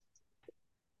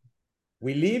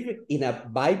We live in a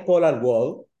bipolar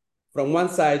world. From one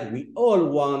side, we all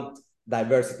want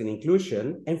diversity and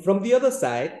inclusion. And from the other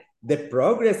side, the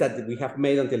progress that we have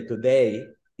made until today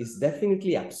is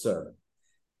definitely absurd.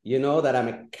 You know that I'm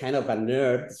a kind of a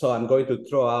nerd, so I'm going to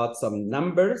throw out some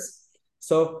numbers.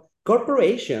 So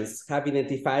corporations have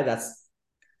identified as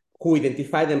who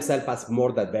identify themselves as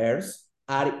more diverse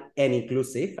are and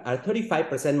inclusive are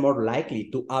 35% more likely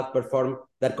to outperform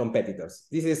their competitors.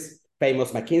 This is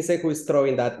famous McKinsey who is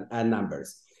throwing that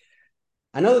numbers.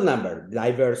 Another number,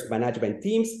 diverse management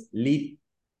teams lead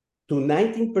to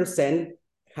 19%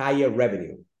 higher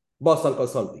revenue, Boston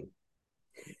Consulting.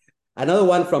 Another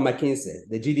one from McKinsey,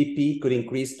 the GDP could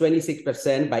increase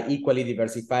 26% by equally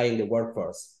diversifying the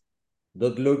workforce.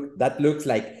 That looks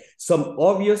like some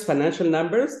obvious financial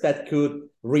numbers that could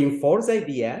reinforce the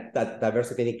idea that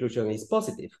diversity and inclusion is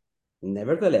positive.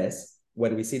 Nevertheless,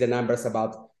 when we see the numbers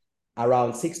about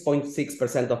around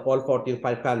 6.6% of all Fortune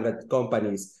 500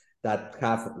 companies that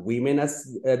have women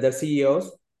as their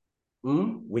CEOs,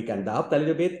 we can doubt a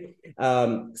little bit.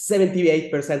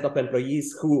 78% of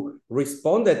employees who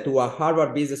responded to a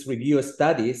Harvard Business Review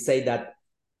study say that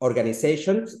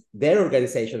their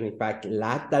organization, in fact,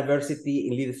 lack diversity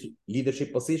in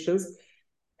leadership positions.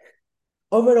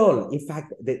 Overall, in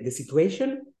fact, the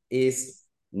situation is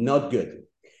not good.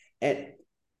 And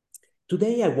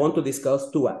today I want to discuss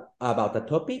about a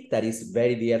topic that is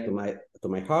very dear to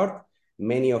my heart.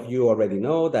 Many of you already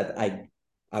know that I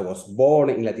was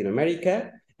born in Latin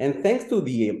America, and thanks to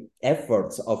the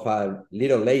efforts of a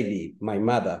little lady, my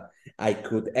mother, I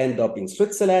could end up in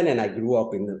Switzerland, and I grew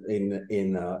up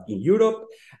in Europe.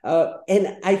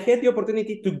 And I had the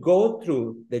opportunity to go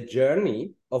through the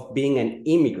journey of being an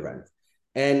immigrant.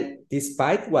 And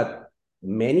despite what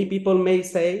many people may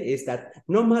say is that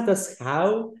no matter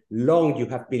how long you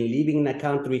have been living in a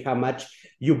country, how much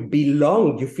you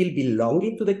feel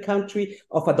belonging to the country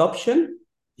of adoption,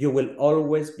 you will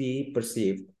always be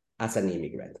perceived as an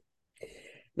immigrant.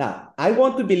 Now, I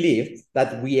want to believe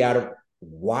that we are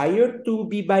wired to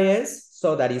be biased,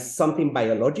 so that is something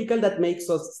biological that makes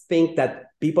us think that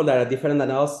people that are different than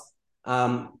us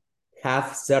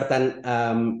have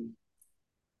certain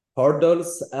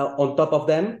hurdles on top of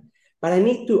them. But I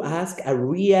need to ask a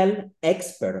real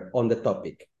expert on the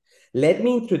topic. Let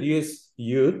me introduce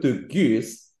you to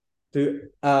Gijs, to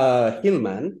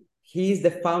Hillmann. He is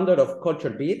the founder of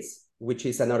Culture Beats, which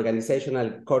is an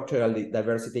organizational cultural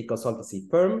diversity consultancy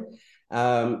firm.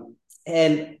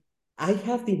 And I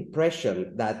have the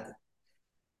impression that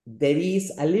there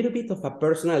is a little bit of a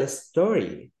personal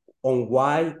story on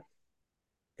why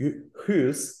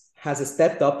Gijs has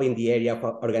stepped up in the area of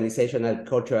organizational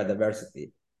cultural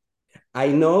diversity. I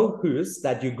know, Gijs,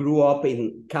 that you grew up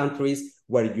in countries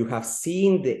where you have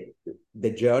seen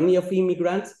the journey of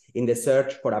immigrants in the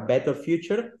search for a better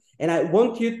future. And I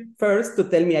want you first to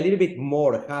tell me a little bit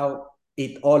more how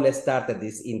it all started,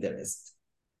 this interest.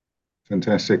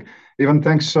 Fantastic. Ivan,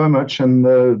 thanks so much.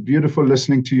 And beautiful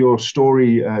listening to your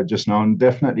story just now, and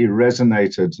definitely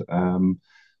resonated.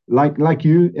 Like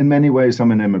you, in many ways,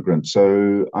 I'm an immigrant.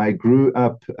 So I grew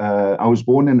up, I was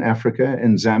born in Africa,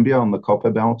 in Zambia, on the Copper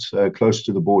Belt, close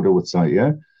to the border with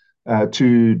Zaire,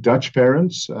 to Dutch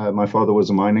parents. My father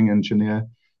was a mining engineer,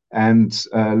 and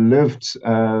lived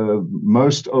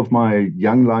most of my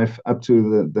young life up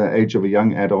to the age of a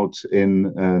young adult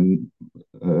in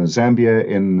Zambia,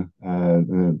 in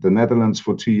the Netherlands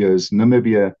for 2 years,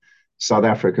 Namibia, South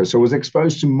Africa. So I was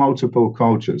exposed to multiple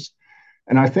cultures.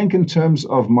 And I think in terms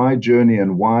of my journey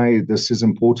and why this is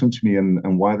important to me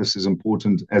and why this is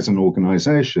important as an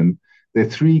organization, there are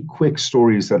three quick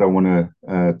stories that I want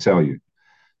to tell you.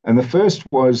 And the first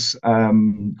was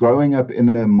growing up in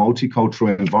a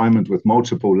multicultural environment with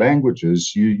multiple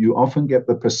languages. You often get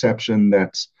the perception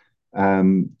that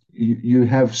you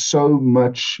have so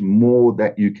much more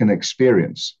that you can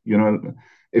experience. You know,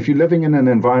 if you're living in an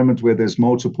environment where there's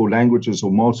multiple languages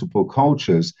or multiple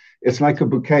cultures, it's like a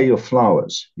bouquet of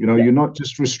flowers. You know, you're not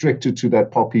just restricted to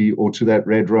that poppy or to that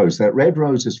red rose. That red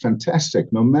rose is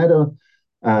fantastic, no matter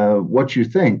what you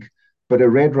think. But a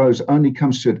red rose only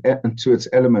comes to its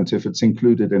element if it's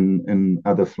included in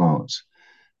other flowers.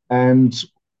 And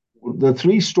the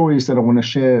three stories that I want to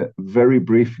share very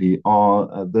briefly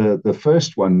are the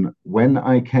first one. When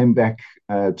I came back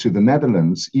to the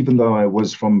Netherlands, even though I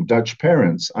was from Dutch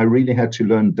parents, I really had to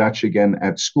learn Dutch again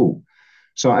at school.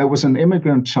 So I was an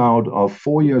immigrant child of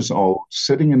 4 years old,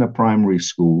 sitting in a primary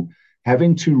school,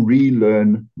 having to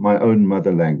relearn my own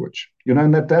mother language. You know,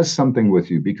 and that does something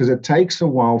with you, because it takes a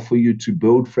while for you to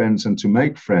build friends and to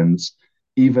make friends,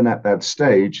 even at that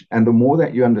stage. And the more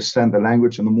that you understand the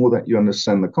language and the more that you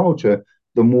understand the culture,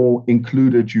 the more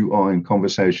included you are in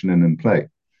conversation and in play.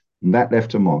 And that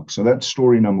left a mark. So that's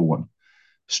story number one.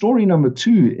 Story number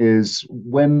two is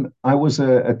when I was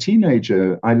a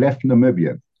teenager, I left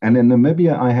Namibia. And in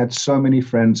Namibia, I had so many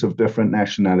friends of different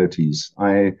nationalities.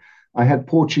 I had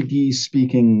Portuguese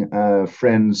speaking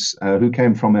friends who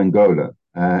came from Angola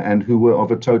and who were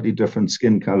of a totally different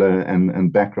skin color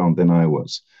and background than I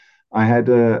was. I had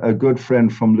a good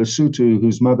friend from Lesotho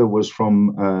whose mother was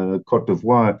from Cote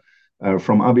d'Ivoire,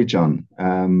 from Abidjan.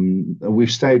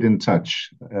 We've stayed in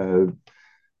touch.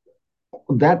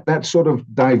 That sort of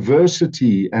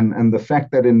diversity and the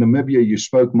fact that in Namibia you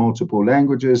spoke multiple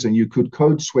languages and you could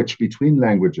code switch between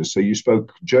languages. So you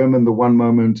spoke German the one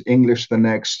moment, English the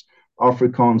next,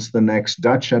 Afrikaans the next,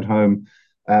 Dutch at home.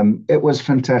 It was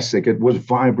fantastic. It was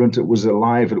vibrant. It was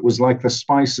alive. It was like the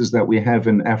spices that we have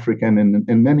in Africa and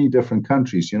in many different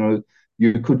countries. You know,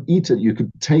 you could eat it, you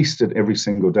could taste it every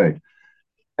single day.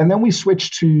 And then we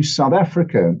switched to South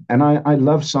Africa. And I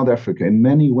love South Africa in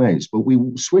many ways, but we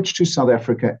switched to South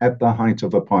Africa at the height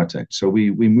of apartheid. So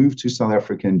we moved to South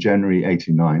Africa in January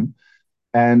 89.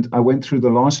 And I went through the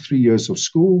last 3 years of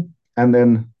school and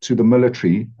then to the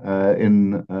military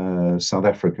in South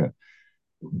Africa.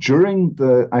 During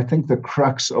I think the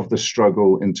crux of the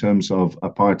struggle in terms of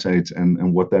apartheid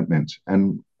and what that meant.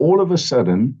 And all of a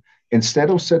sudden, instead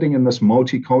of sitting in this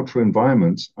multicultural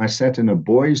environment, I sat in a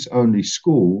boys only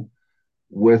school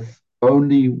with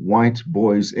only white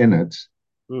boys in it,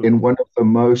 in one of the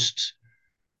most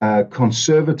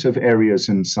conservative areas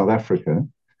in South Africa,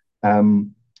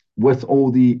 with all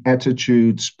the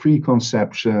attitudes,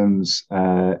 preconceptions,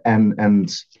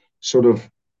 and sort of,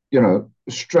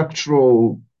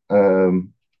 structural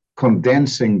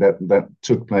condensing that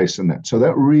took place in that. So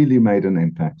that really made an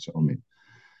impact on me.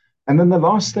 And then the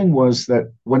last thing was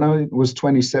that when I was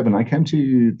 27, I came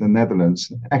to the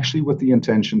Netherlands actually with the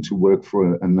intention to work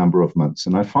for a number of months.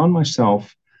 And I found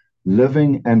myself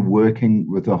living and working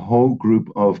with a whole group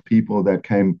of people that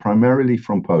came primarily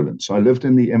from Poland. So I lived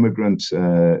in the immigrant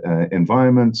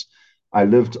environment. I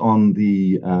lived on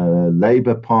the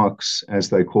labor parks, as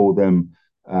they call them,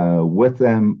 with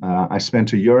them. I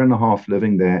spent a year and a half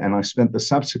living there, and I spent the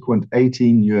subsequent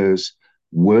 18 years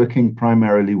working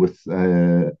primarily with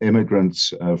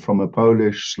immigrants from a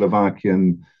Polish,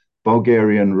 Slovakian,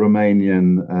 Bulgarian,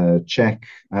 Romanian, Czech,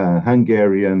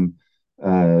 Hungarian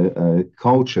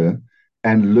culture,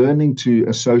 and learning to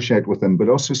associate with them, but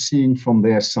also seeing from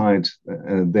their side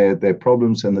their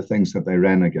problems and the things that they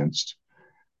ran against.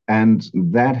 And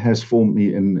that has formed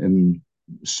me in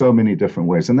so many different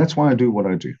ways. And that's why I do what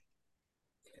I do.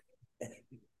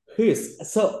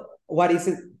 So what is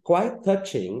quite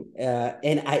touching,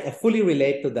 and I fully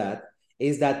relate to that,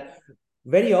 is that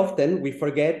very often we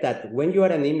forget that when you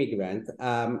are an immigrant,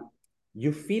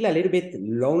 you feel a little bit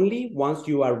lonely once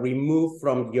you are removed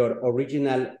from your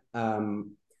original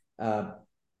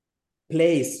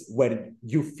place where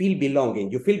you feel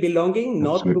belonging. You feel belonging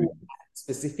not to a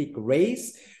specific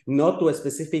race, not to a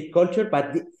specific culture,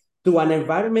 but to an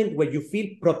environment where you feel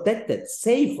protected,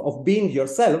 safe of being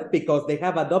yourself because they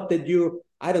have adopted you,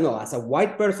 I don't know, as a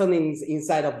white person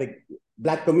inside of the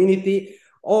Black community,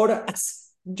 or as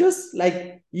just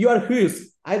like you are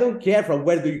whose. I don't care from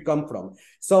where do you come from.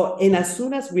 So, and as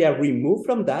soon as we are removed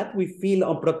from that, we feel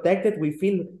unprotected. We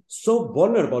feel so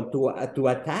vulnerable to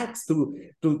attacks, to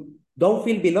don't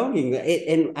feel belonging.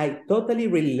 And I totally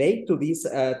relate to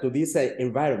this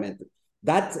environment.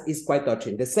 That is quite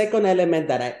touching. The second element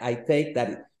that I take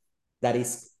that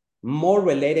is more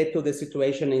related to the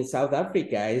situation in South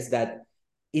Africa is that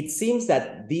it seems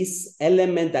that this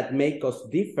element that makes us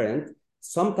different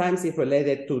sometimes is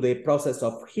related to the process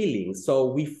of healing.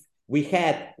 So we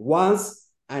had once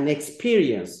an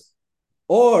experience,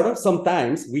 or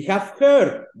sometimes we have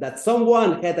heard that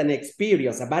someone had an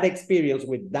experience, a bad experience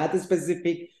with that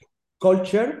specific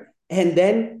culture, and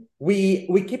then we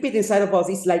keep it inside of us.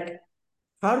 It's like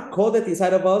hard-coded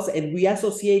inside of us, and we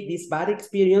associate this bad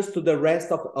experience to the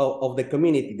rest of the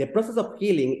community. The process of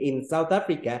healing in South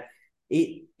Africa,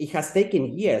 it has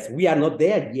taken years. We are not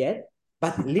there yet,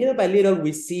 but little by little,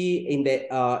 we see in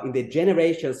the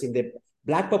generations, in the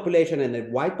Black population and the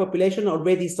white population,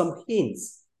 already some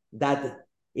hints that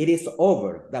it is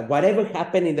over, that whatever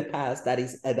happened in the past, that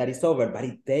is over, but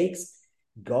it takes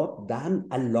goddamn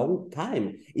a long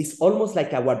time. It's almost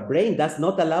like our brain does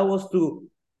not allow us to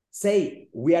say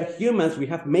we are humans, we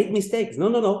have made mistakes.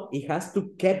 No. It has to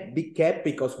be kept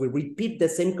because we repeat the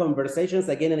same conversations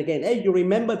again and again. Hey, you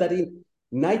remember that in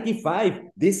 95,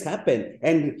 this happened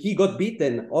and he got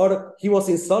beaten, or he was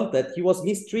insulted, he was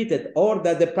mistreated, or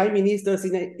that the prime minister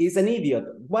is an idiot,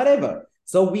 whatever.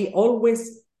 So we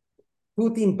always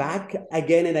putting back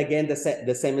again and again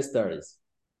the same stories.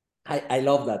 I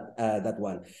love that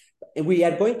one. We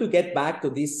are going to get back to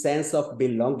this sense of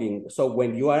belonging. So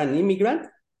when you are an immigrant,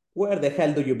 where the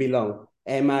hell do you belong?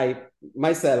 Am I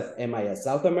a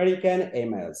South American?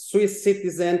 Am I a Swiss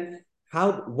citizen?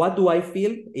 What do I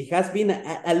feel? It has been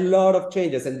a lot of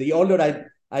changes. And the older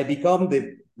I become,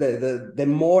 the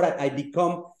more I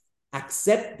become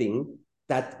accepting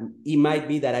that it might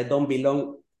be that I don't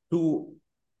belong to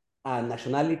a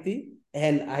nationality,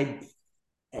 and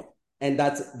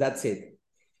that's it.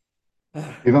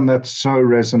 Even that so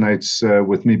resonates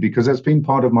with me because that's been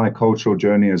part of my cultural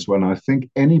journey as well. And I think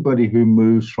anybody who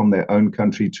moves from their own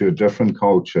country to a different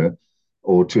culture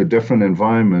or to a different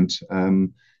environment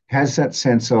has that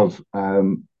sense of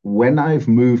when I've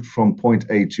moved from point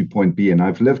A to point B, and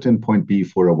I've lived in point B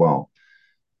for a while,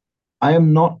 I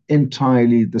am not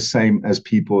entirely the same as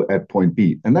people at point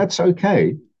B. And that's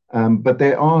okay. But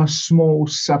there are small,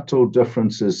 subtle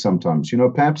differences sometimes.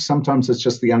 Perhaps sometimes it's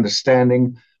just the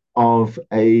understanding of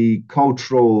a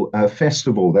cultural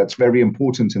festival that's very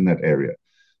important in that area.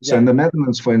 So in the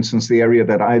Netherlands, for instance, the area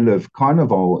that I live,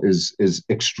 Carnival is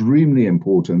extremely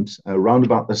important around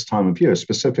about this time of year,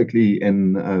 specifically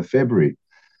in February.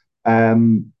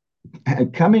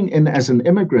 Coming in as an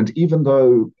immigrant, even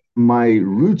though my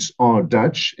roots are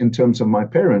Dutch in terms of my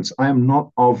parents, I am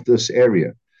not of this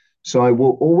area. So I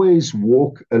will always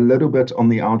walk a little bit on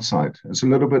the outside. It's a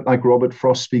little bit like Robert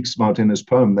Frost speaks about in his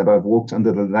poem, that I've walked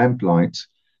under the lamplight,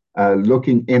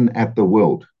 looking in at the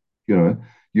world.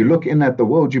 You look in at the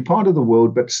world, you're part of the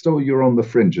world, but still you're on the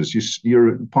fringes.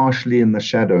 You're partially in the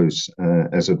shadows,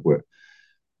 as it were.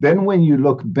 Then when you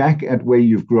look back at where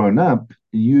you've grown up,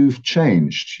 you've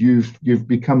changed. You've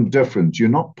become different. You're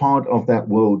not part of that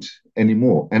world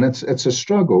anymore. And it's a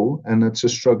struggle, and it's a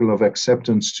struggle of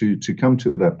acceptance to come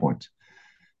to that point.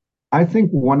 I think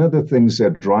one of the things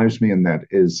that drives me in that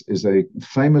is a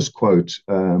famous quote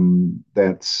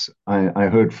that I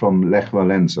heard from Lech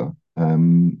Walesa.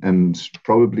 And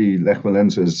probably Lech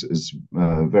Walesa is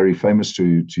very famous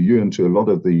to you and to a lot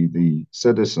of the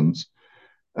citizens.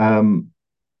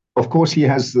 Of course, he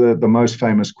has the most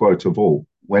famous quote of all.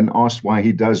 When asked why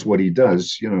he does what he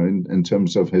does, in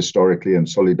terms of historically and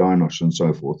Solidarność and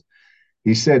so forth,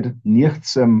 he said,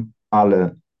 "Nichtsem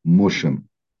alle mushem,"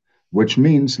 which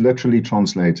means, literally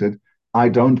translated, I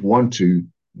don't want to,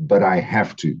 but I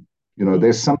have to.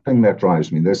 There's something that drives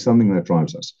me. There's something that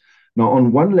drives us. Now,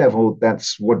 on one level,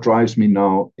 that's what drives me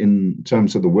now in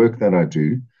terms of the work that I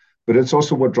do, but it's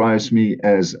also what drives me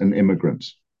as an immigrant.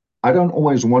 I don't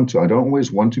always want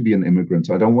to be an immigrant.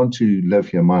 I don't want to live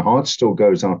here. My heart still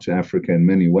goes out to Africa in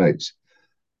many ways,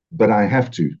 but I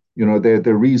have to.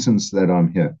 There are reasons that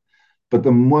I'm here. But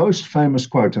the most famous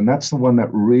quote, and that's the one that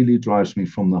really drives me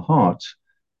from the heart,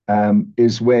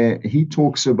 is where he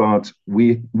talks about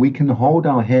we can hold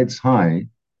our heads high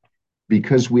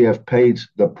because we have paid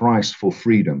the price for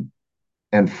freedom,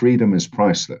 and freedom is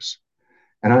priceless.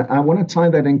 And I want to tie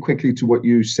that in quickly to what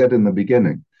you said in the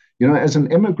beginning. As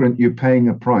an immigrant, you're paying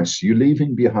a price. You're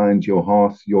leaving behind your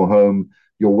hearth, your home,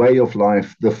 your way of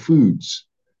life, the foods,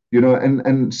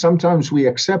 and sometimes we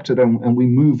accept it and we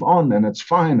move on, and it's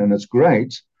fine and it's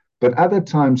great. But other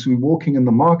times we're walking in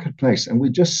the marketplace and we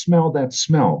just smell that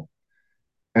smell.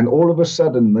 And all of a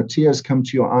sudden the tears come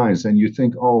to your eyes and you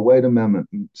think, oh, wait a moment,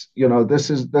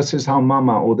 this is how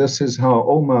Mama or this is how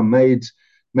Oma made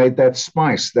that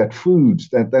spice, that food,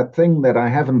 that thing that I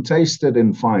haven't tasted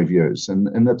in 5 years.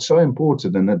 And it's so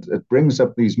important, and it brings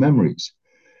up these memories.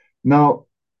 Now,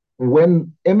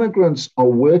 when immigrants are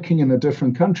working in a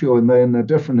different country or they're in a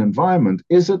different environment,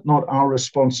 is it not our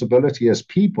responsibility as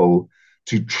people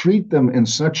to treat them in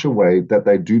such a way that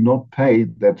they do not pay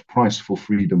that price for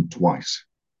freedom twice?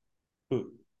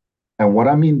 And what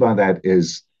I mean by that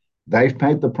is they've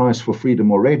paid the price for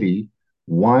freedom already.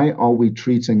 Why are we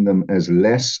treating them as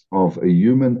less of a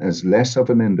human, as less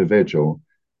of an individual,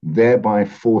 thereby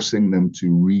forcing them to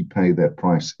repay that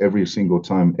price every single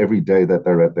time, every day that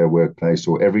they're at their workplace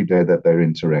or every day that they're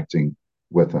interacting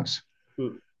with us?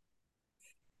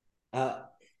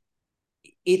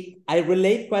 I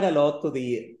relate quite a lot to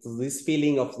this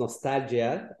feeling of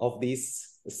nostalgia, of these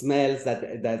smells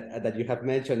that you have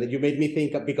mentioned. And you made me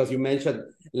think, because you mentioned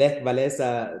Lech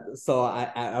Walesa, so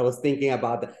I was thinking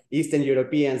about Eastern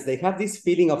Europeans. They have this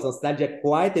feeling of nostalgia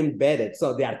quite embedded.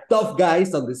 So they are tough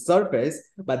guys on the surface,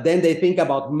 but then they think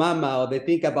about Mama or they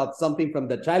think about something from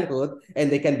the childhood, and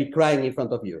they can be crying in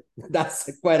front of you. That's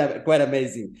quite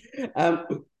amazing.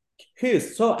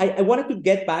 So I wanted to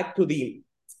get back to the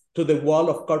wall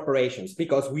of corporations,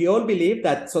 because we all believe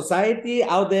that society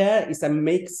out there is a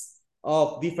mix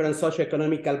of different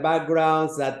socioeconomical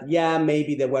backgrounds that, yeah,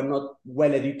 maybe they were not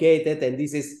well educated, and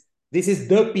this is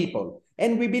the people.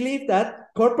 And we believe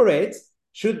that corporates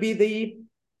should be the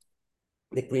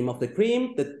cream of the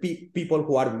cream, the people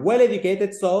who are well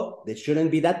educated, so there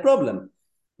shouldn't be that problem.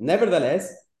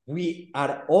 Nevertheless, we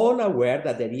are all aware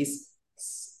that there is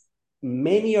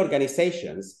many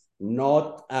organizations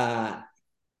not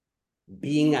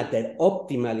being at their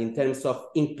optimal in terms of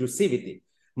inclusivity,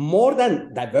 more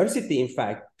than diversity, in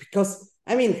fact, because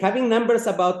I mean, having numbers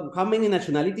about how many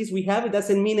nationalities we have, it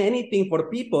doesn't mean anything for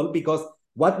people, because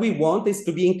what we want is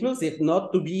to be inclusive,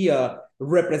 not to be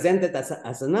represented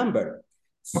as a number.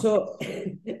 So,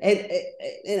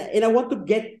 and I want to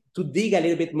get to dig a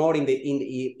little bit more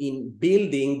in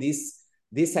building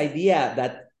this idea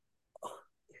that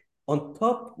on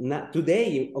top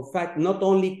today, in fact, not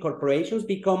only corporations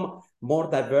become more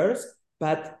diverse,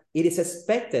 but it is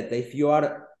expected if you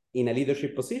are in a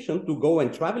leadership position to go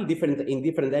and travel in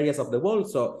different areas of the world.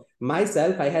 So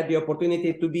myself, I had the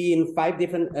opportunity to be in 5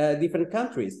 different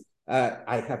countries.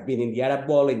 I have been in the Arab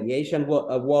world, in the Asian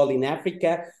world, in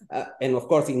Africa, and of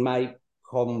course in my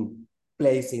home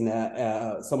place in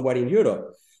somewhere in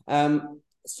Europe.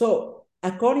 So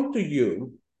according to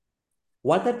you,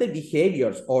 what are the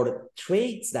behaviors or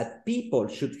traits that people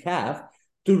should have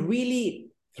to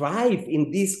really thrive in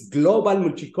this global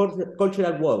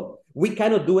multicultural world? We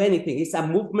cannot do anything. It's a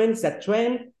movement, it's a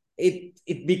trend.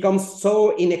 It becomes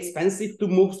so inexpensive to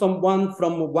move someone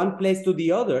from one place to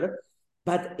the other.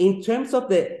 But in terms of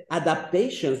the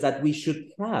adaptations that we should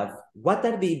have, what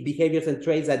are the behaviors and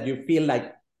traits that you feel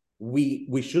like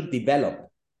we should develop?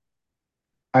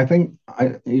 I think,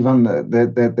 Ivan,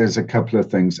 there's a couple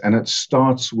of things, and it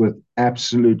starts with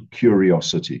absolute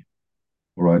curiosity.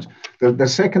 Right. The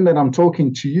second that I'm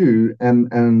talking to you, and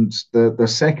the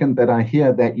second that I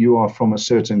hear that you are from a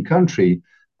certain country,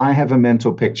 I have a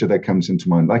mental picture that comes into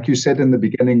mind. Like you said in the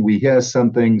beginning, we hear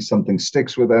something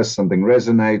sticks with us, something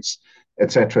resonates,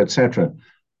 etc., etc.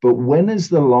 But when is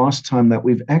the last time that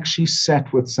we've actually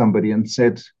sat with somebody and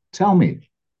said, tell me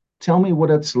what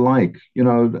it's like?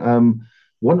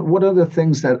 What are the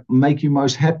things that make you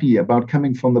most happy about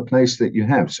coming from the place that you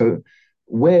have? So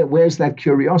where's that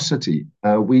curiosity?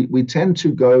 We tend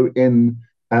to go in,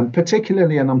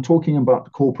 particularly, and I'm talking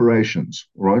about corporations,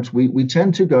 right? We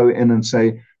tend to go in and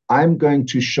say, I'm going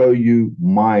to show you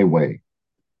my way,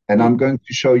 and I'm going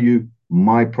to show you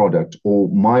my product or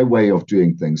my way of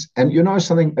doing things. And you know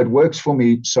something, it works for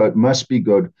me, so it must be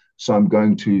good. So I'm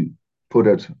going to put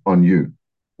it on you,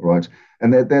 right?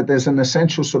 And there's an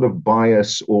essential sort of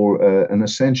bias or an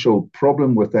essential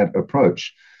problem with that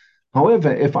approach.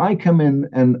 However, if I come in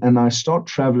and I start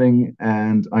traveling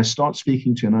and I start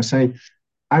speaking to you and I say,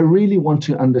 I really want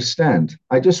to understand.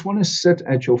 I just want to sit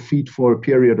at your feet for a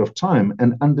period of time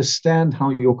and understand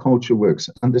how your culture works,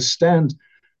 understand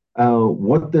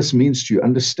what this means to you,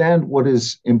 understand what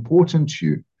is important to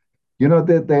you. You know,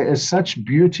 there is such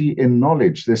beauty in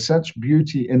knowledge. There's such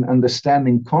beauty in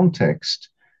understanding context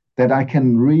that I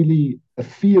can really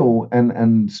feel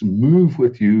and move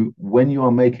with you when you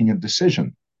are making a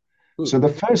decision. So the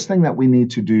first thing that we need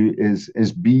to do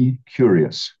is be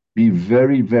curious, be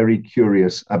very, very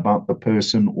curious about the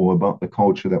person or about the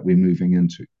culture that we're moving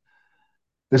into.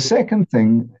 The second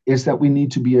thing is that we need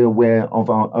to be aware of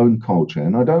our own culture.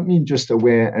 And I don't mean just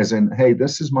aware as in, hey,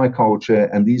 this is my culture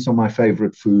and these are my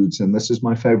favorite foods and this is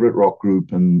my favorite rock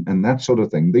group and that sort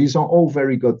of thing. These are all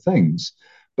very good things,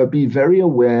 but be very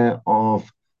aware of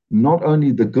not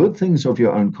only the good things of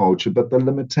your own culture, but the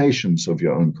limitations of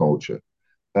your own culture.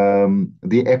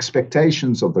 The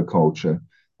expectations of the culture,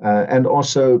 and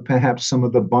also perhaps some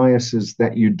of the biases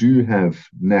that you do have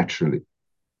naturally.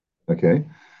 Okay.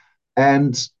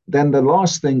 And then the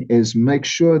last thing is make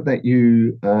sure that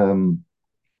you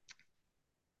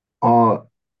are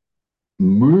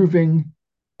moving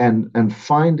and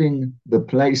finding the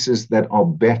places that are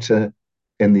better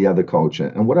in the other culture.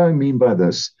 And what I mean by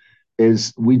this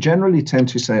is we generally tend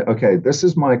to say, okay, this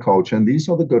is my culture and these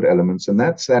are the good elements and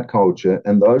that's that culture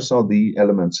and those are the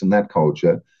elements in that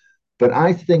culture. But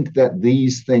I think that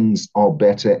these things are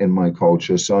better in my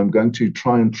culture, so I'm going to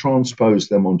try and transpose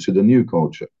them onto the new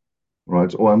culture,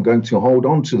 right? Or I'm going to hold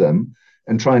on to them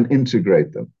and try and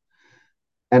integrate them.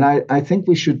 And I think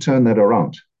we should turn that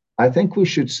around. I think we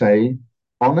should say,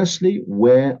 honestly,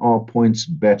 where are points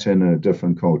better in a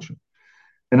different culture?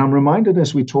 And I'm reminded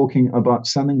as we're talking about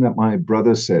something that my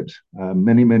brother said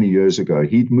many, many years ago.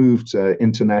 He'd moved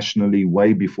internationally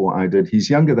way before I did. He's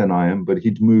younger than I am, but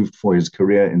he'd moved for his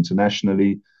career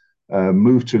internationally,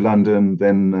 moved to London,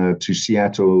 then to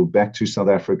Seattle, back to South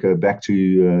Africa, back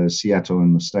to Seattle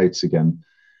in the States again.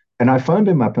 And I phoned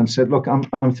him up and said, look, I'm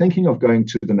thinking of going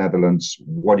to the Netherlands.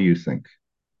 What do you think?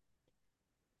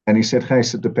 And he said,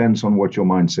 Gijs, it depends on what your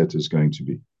mindset is going to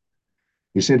be.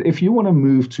 He said, if you want to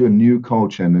move to a new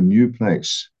culture and a new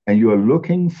place, and you are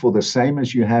looking for the same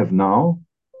as you have now,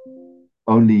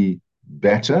 only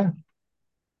better,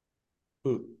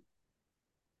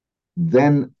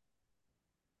 then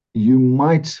you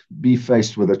might be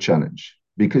faced with a challenge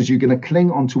because you're going to cling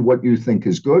onto what you think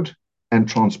is good and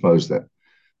transpose that.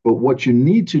 But what you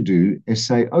need to do is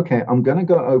say, okay, I'm going to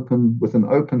go open with an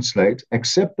open slate,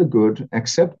 accept the good,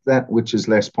 accept that which is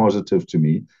less positive to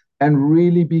me, and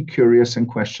really be curious and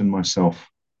question myself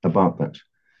about that.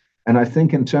 And I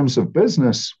think in terms of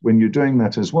business, when you're doing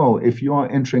that as well, if you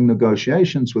are entering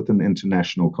negotiations with an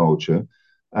international culture,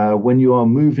 when you are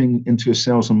moving into a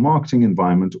sales and marketing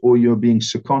environment, or you're being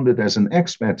seconded as an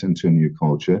expat into a new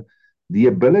culture, the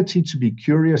ability to be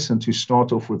curious and to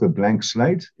start off with a blank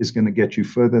slate is going to get you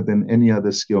further than any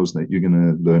other skills that you're going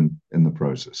to learn in the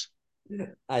process.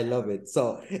 I love it.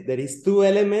 So there is two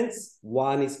elements.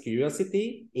 One is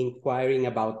curiosity, inquiring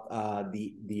about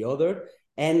the other,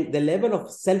 and the level of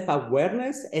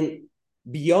self-awareness. And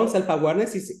beyond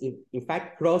self-awareness is in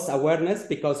fact cross-awareness,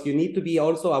 because you need to be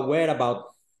also aware about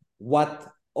what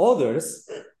others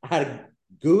are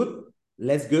good,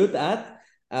 less good at.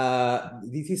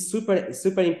 This is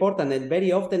super important, and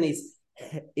very often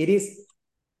it is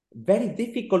very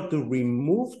difficult to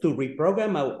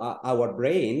reprogram our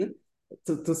brain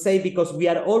to say, because we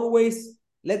are always,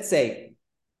 let's say,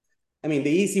 I mean, the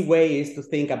easy way is to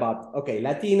think about, okay,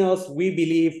 Latinos, we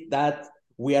believe that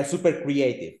we are super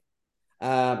creative.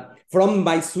 From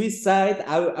my Swiss side,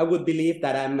 I would believe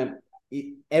that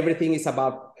everything is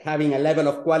about having a level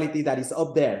of quality that is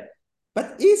up there.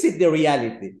 But is it the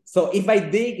reality? So if I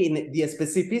dig in the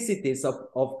specificities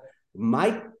of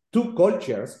my two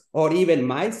cultures, or even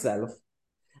myself,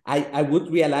 I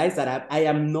would realize that I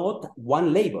am not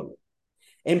one label.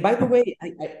 And by the way,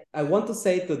 I want to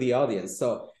say to the audience,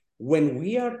 so when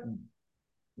we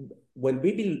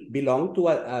belong to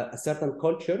a certain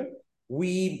culture,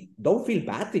 we don't feel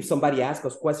bad if somebody asks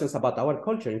us questions about our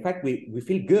culture. In fact, we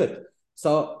feel good.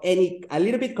 So, and it a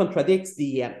little bit contradicts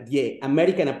the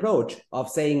American approach of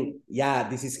saying, yeah,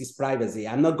 this is his privacy.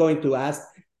 I'm not going to ask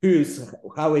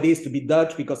how it is to be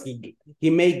Dutch because he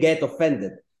may get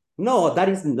offended. No, that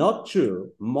is not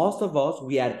true. Most of us,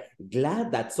 we are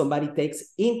glad that somebody takes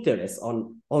interest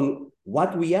on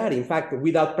what we are. In fact,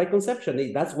 without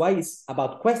preconception, that's why it's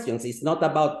about questions. It's not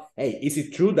about, hey, is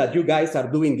it true that you guys are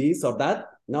doing this or that?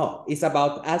 No, it's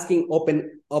about asking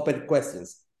open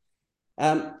questions.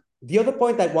 The other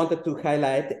point I wanted to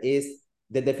highlight is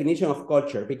the definition of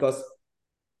culture, because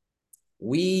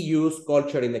we use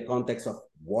culture in the context of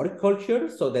work culture,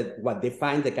 so that what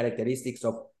defines the characteristics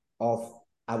of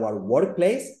our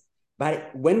workplace.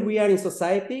 But when we are in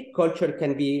society, culture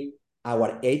can be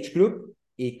our age group,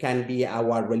 it can be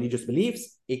our religious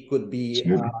beliefs, it could be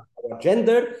our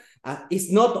gender.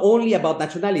 It's not only about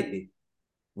nationality,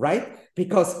 right?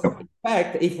 Because in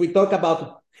fact, if we talk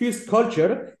about his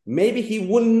culture, maybe he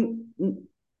wouldn't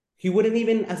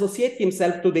even associate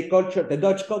himself to the culture, the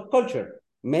Dutch culture.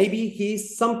 Maybe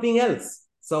he's something else.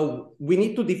 So we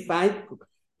need to define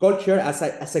culture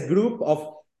as a group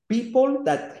of people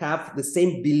that have the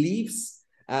same beliefs,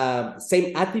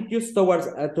 same attitudes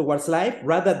towards life,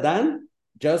 rather than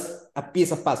just a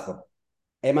piece of passport.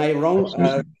 Am I wrong?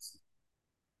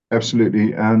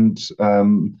 Absolutely. And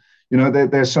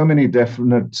there's so many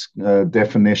definite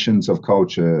definitions of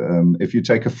culture. If you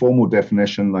take a formal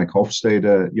definition like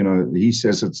Hofstede, he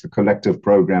says it's the collective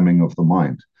programming of the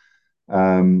mind.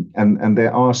 And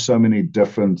there are so many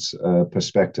different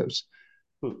perspectives.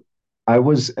 I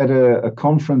was at a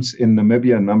conference in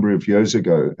Namibia a number of years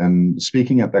ago, and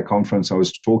speaking at that conference, I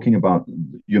was talking about,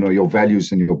 your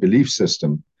values and your belief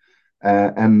system.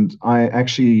 And I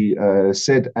actually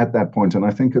said at that point, and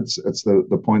I think it's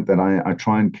the point that I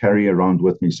try and carry around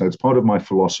with me. So it's part of my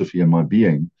philosophy and my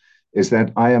being, is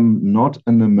that I am not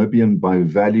a Namibian by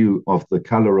value of the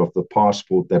color of the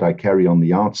passport that I carry on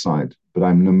the outside, but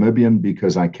I'm Namibian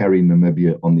because I carry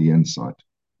Namibia on the inside.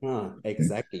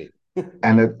 Exactly.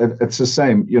 And it's the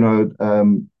same,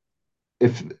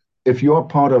 if you're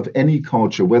part of any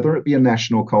culture, whether it be a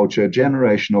national culture, a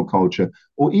generational culture,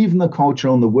 or even the culture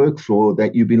on the work floor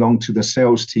that you belong to the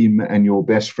sales team and your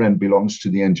best friend belongs to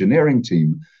the engineering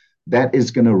team, that is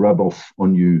going to rub off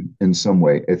on you in some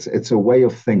way. It's a way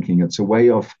of thinking. It's a way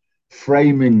of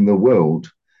framing the world.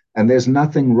 And there's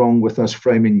nothing wrong with us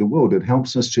framing the world. It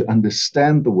helps us to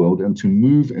understand the world and to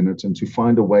move in it and to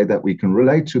find a way that we can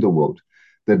relate to the world.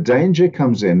 The danger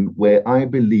comes in where I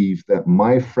believe that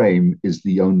my frame is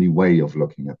the only way of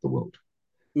looking at the world.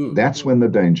 That's when the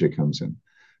danger comes in.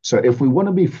 So if we want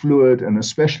to be fluid, and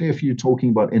especially if you're talking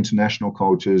about international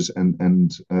cultures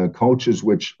and cultures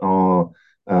which are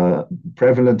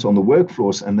prevalent on the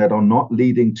workforce and that are not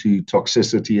leading to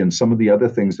toxicity and some of the other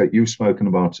things that you've spoken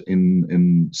about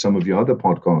in some of your other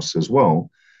podcasts as well,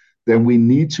 then we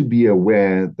need to be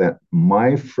aware that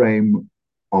my frame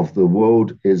of the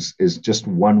world is just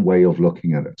one way of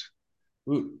looking at it.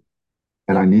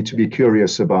 And I need to be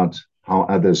curious about how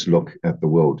others look at the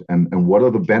world and what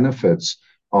are the benefits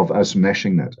of us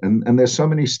meshing that. And there's so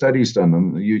many studies done.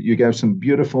 And you gave some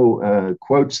beautiful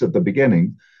quotes at the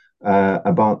beginning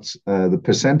about the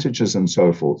percentages and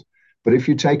so forth. But if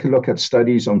you take a look at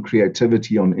studies on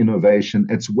creativity, on innovation,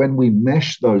 it's when we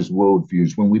mesh those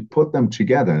worldviews, when we put them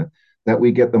together, that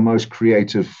we get the most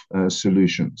creative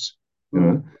solutions.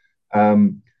 You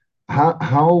know,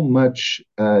 how much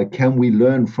can we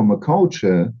learn from a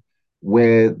culture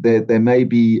where there may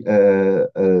be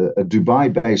a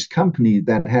Dubai-based company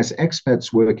that has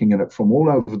expats working in it from all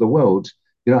over the world?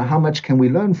 You know, how much can we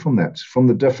learn from that, from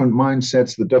the different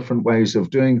mindsets, the different ways of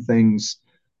doing things?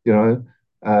 You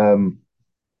know,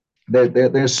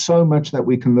 there's so much that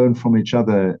we can learn from each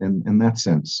other in that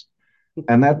sense,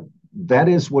 and that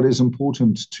is what is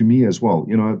important to me as well.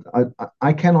 You know,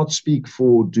 I cannot speak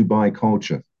for Dubai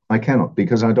culture. I cannot,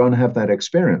 because I don't have that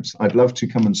experience. I'd love to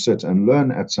come and sit and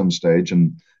learn at some stage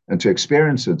and to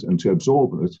experience it and to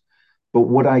absorb it. But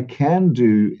what I can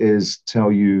do is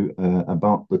tell you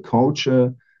about the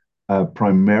culture,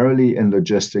 primarily in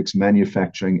logistics,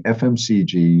 manufacturing,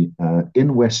 FMCG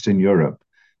in Western Europe,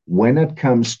 when it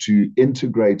comes to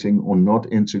integrating or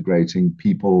not integrating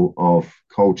people of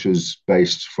cultures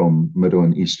based from Middle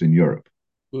and Eastern Europe.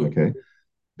 Okay?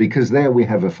 Because there we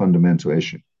have a fundamental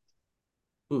issue.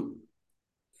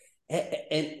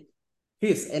 And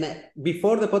Chris,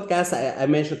 before the podcast, I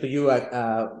mentioned to you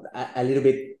a little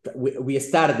bit, we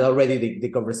started already the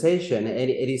conversation, and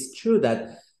it is true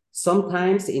that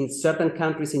sometimes in certain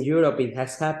countries in Europe, it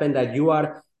has happened that you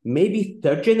are maybe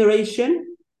third generation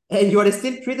and you are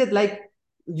still treated like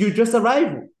you just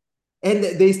arrived. And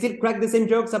they still crack the same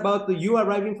jokes about you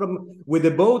arriving with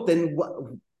the boat, and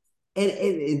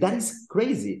that is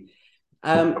crazy.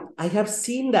 I have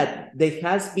seen that there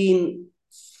has been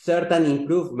certain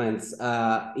improvements.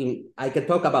 I can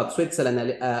talk about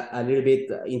Switzerland a little bit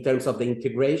in terms of the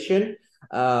integration,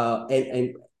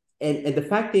 and the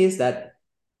fact is that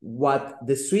what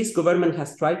the Swiss government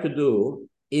has tried to do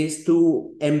is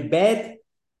to embed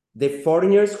the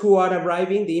foreigners who are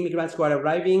arriving, the immigrants who are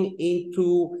arriving,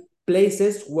 into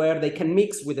places where they can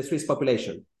mix with the Swiss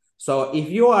population. So if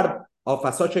you are of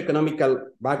a socioeconomical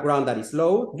background that is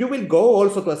low, you will go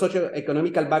also to a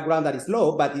socioeconomical background that is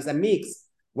low, but it's a mix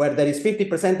where there is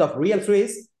 50% of real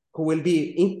Swiss who will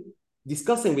be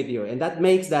discussing with you. And that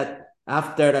makes that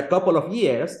after a couple of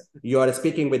years, you are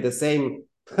speaking with the same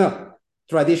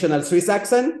traditional Swiss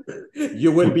accent,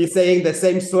 you will be saying the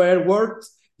same swear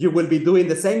words, you will be doing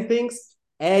the same things,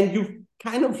 and you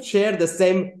kind of share the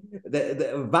same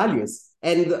the values,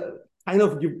 and kind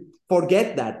of you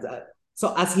forget that.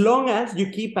 So as long as you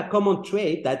keep a common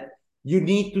trait that you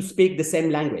need to speak the same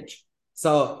language.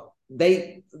 So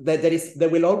there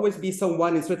will always be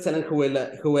someone in Switzerland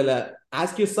who will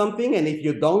ask you something, and if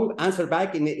you don't answer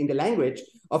back in the language,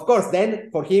 of course, then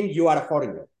for him you are a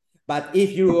foreigner. But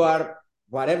if you are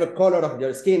whatever color of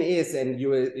your skin is, and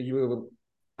you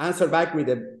answer back with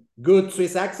a good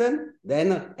Swiss accent,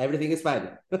 then everything is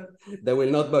fine. They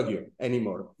will not bug you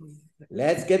anymore.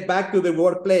 Let's get back to the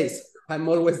workplace. I'm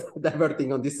always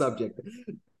diverting on this subject.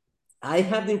 I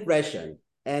have the impression,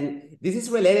 and this is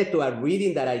related to a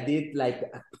reading that I did like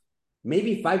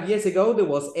maybe 5 years ago. There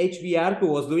was HBR who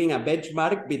was doing a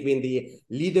benchmark between the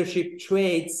leadership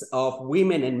traits of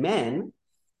women and men.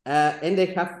 And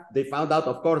they found out,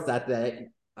 of course, that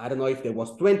I don't know if there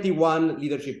was 21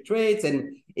 leadership traits,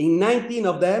 and in 19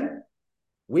 of them,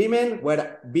 women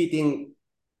were beating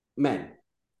men.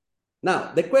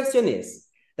 Now, the question is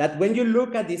that when you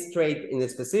look at this trait in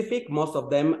specific, most of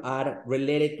them are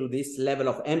related to this level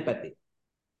of empathy.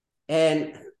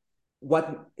 And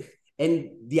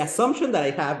the assumption that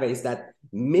I have is that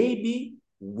maybe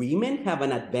women have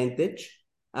an advantage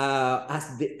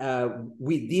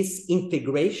with this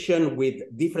integration with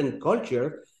different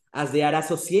culture, as they are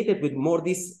associated with more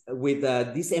these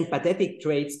empathetic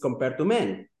traits compared to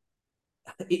men.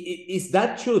 Is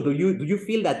that true? Do you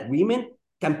feel that women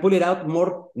can pull it out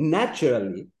more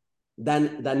naturally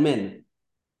than men?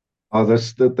 Oh,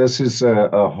 this is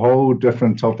a whole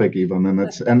different topic, even, and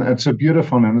it's a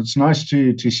beautiful one, and it's nice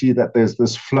to see that there's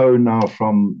this flow now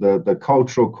from the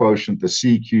cultural quotient, the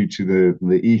CQ to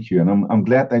the EQ, and I'm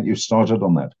glad that you started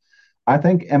on that. I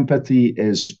think empathy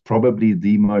is probably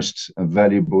the most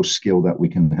valuable skill that we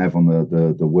can have on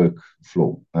the work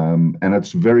floor, and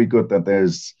it's very good that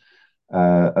there's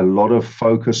a lot of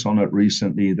focus on it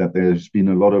recently, that there's been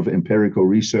a lot of empirical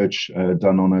research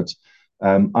done on it.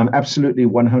 I'm absolutely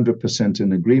 100%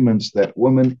 in agreement that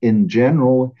women in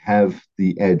general have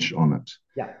the edge on it.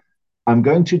 Yeah. I'm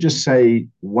going to just say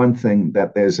one thing,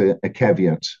 that there's a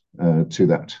caveat to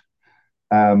that.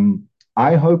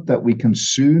 I hope that we can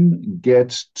soon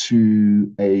get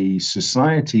to a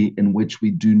society in which we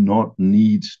do not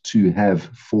need to have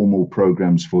formal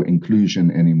programs for inclusion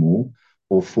anymore,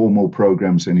 or formal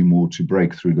programs anymore to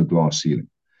break through the glass ceiling.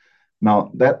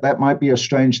 Now, that might be a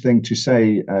strange thing to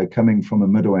say coming from a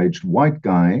middle-aged white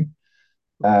guy,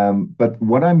 but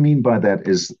what I mean by that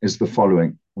is the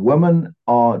following. Women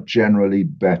are generally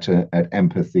better at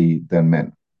empathy than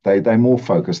men. They're more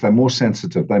focused, they're more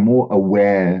sensitive, they're more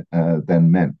aware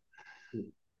than men.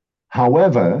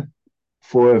 However,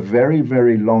 for a very,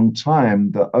 very long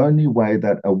time, the only way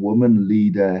that a woman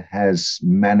leader has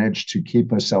managed to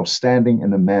keep herself standing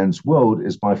in a man's world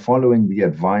is by following the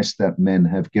advice that men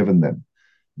have given them.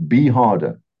 Be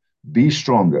harder, be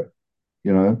stronger,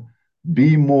 you know,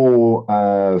 be more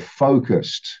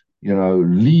focused, you know,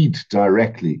 lead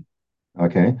directly.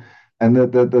 Okay. And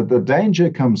the danger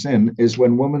comes in is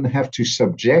when women have to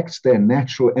subject their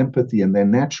natural empathy and their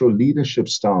natural leadership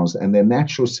styles and their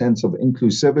natural sense of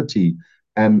inclusivity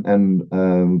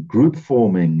and group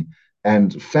forming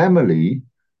and family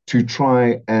to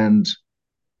try and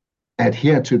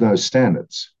adhere to those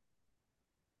standards.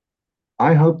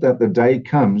 I hope that the day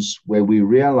comes where we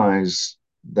realize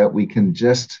that we can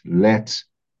just let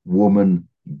women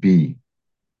be,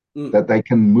 that they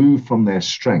can move from their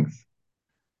strength,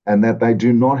 and that they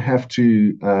do not have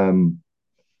to.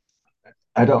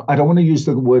 I don't want to use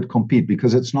the word compete,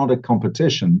 because it's not a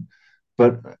competition,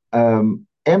 but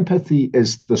empathy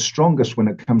is the strongest when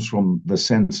it comes from the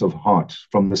sense of heart,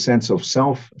 from the sense of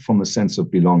self, from the sense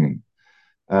of belonging.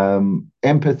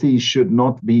 Empathy should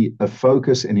not be a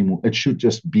focus anymore. It should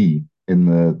just be in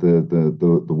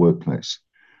the workplace.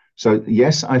 So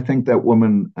yes, I think that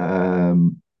women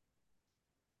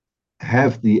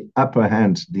have the upper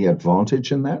hand, the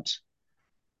advantage in that.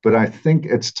 But I think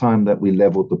it's time that we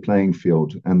leveled the playing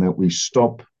field and that we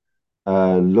stop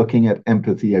looking at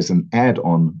empathy as an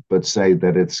add-on, but say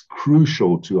that it's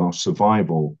crucial to our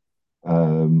survival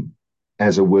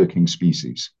as a working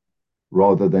species,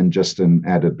 rather than just an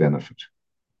added benefit.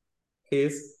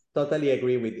 Yes, totally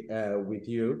agree with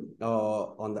you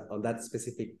on that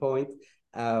specific point.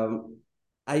 I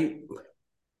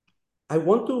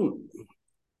want to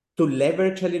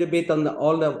leverage a little bit on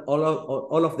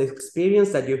all of the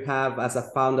experience that you have as a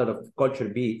founder of Culture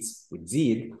Beats with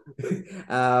Zid,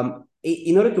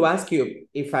 in order to ask you,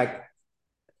 in fact,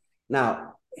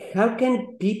 now, how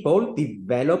can people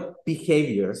develop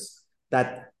behaviors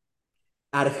that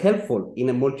are helpful in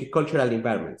a multicultural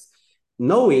environment,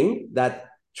 knowing that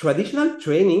traditional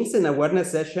trainings and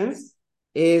awareness sessions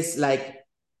is like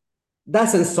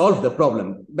doesn't solve the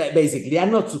problem. Basically, they are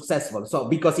not successful. So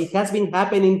because it has been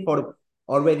happening for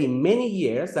already many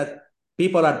years that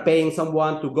people are paying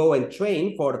someone to go and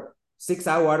train for 6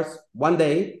 hours one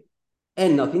day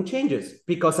and nothing changes,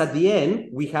 because at the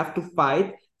end we have to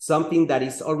fight something that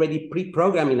is already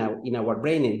pre-programmed in our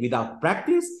brain, and without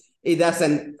practice it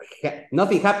doesn't,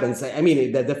 nothing happens. I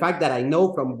mean, the fact that I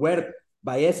know from where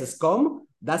biases come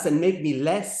doesn't make me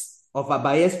less of a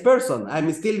biased person.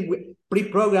 I'm still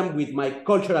pre-programmed with my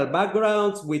cultural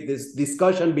backgrounds, with this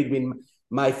discussion between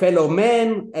my fellow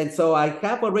men. And so I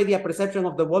have already a perception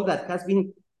of the world that has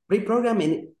been pre-programmed.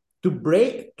 And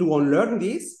to unlearn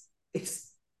this,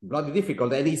 it's bloody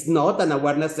difficult. And it's not an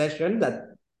awareness session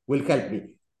that will help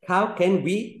me. How can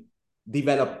we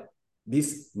develop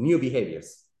these new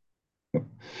behaviors?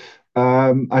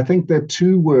 I think there are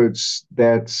two words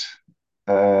that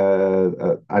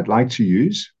I'd like to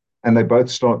use, and they both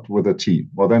start with a T.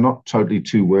 Well, they're not totally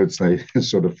two words, they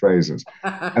sort of phrases.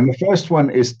 And the first one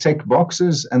is tick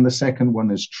boxes, and the second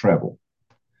one is travel.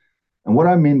 And what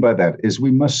I mean by that is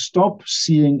we must stop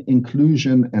seeing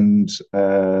inclusion and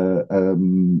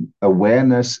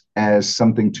awareness as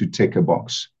something to tick a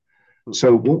box.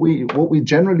 So what we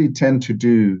generally tend to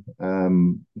do,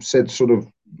 said sort of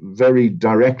very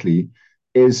directly,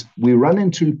 is we run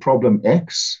into problem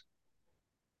X,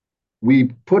 we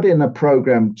put in a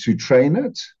program to train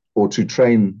it or to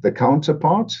train the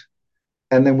counterpart,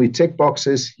 and then we tick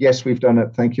boxes. Yes, we've done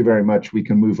it. Thank you very much. We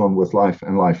can move on with life,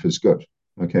 and life is good.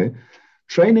 Okay.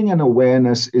 Training and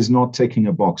awareness is not ticking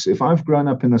a box. If I've grown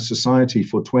up in a society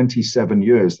for 27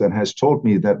 years that has taught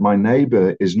me that my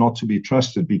neighbor is not to be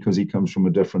trusted because he comes from a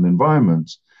different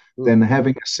environment, then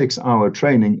having a 6-hour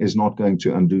training is not going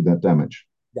to undo that damage.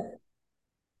 Yeah.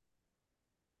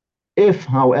 If,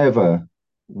 however,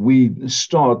 we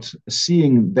start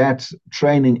seeing that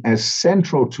training as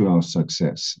central to our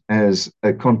success, as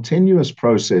a continuous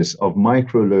process of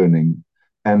micro-learning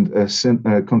and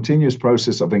a continuous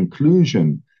process of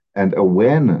inclusion and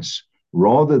awareness,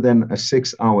 rather than a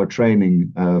 6-hour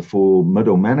training for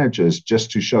middle managers just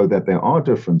to show that there are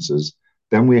differences,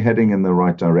 then we're heading in the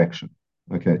right direction.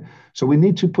 Okay, so we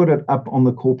need to put it up on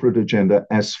the corporate agenda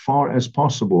as far as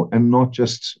possible and not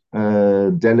just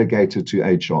delegate it to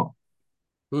HR.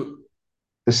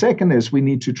 The second is we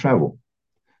need to travel,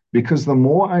 because the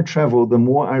more I travel, the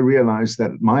more I realize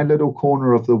that my little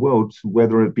corner of the world,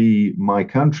 whether it be my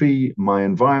country, my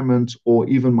environment, or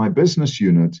even my business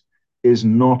unit, is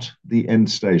not the end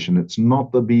station. It's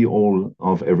not the be all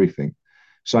of everything.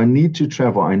 So I need to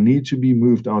travel. I need to be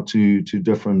moved out to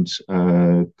different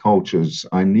cultures.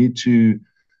 I need to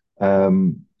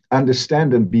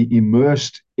understand and be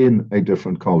immersed in a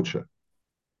different culture.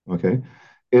 Okay.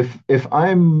 If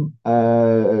I'm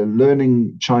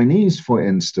learning Chinese, for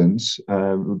instance,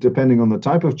 depending on the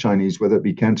type of Chinese, whether it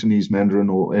be Cantonese, Mandarin,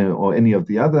 or any of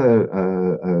the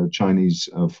other Chinese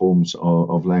forms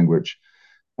of language,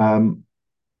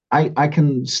 I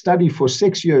can study for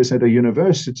 6 years at a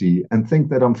university and think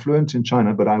that I'm fluent in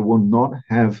China, but I will not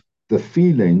have the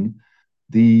feeling,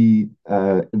 the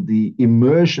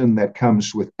immersion that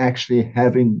comes with actually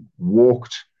having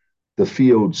walked the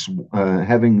fields,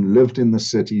 having lived in the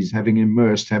cities, having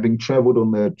immersed, having traveled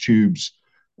on the tubes,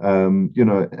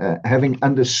 having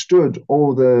understood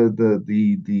all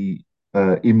the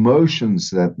emotions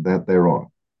that there are.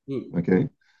 Okay,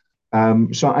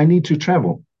 so I need to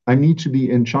travel. I need to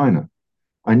be in China.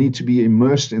 I need to be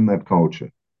immersed in that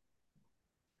culture.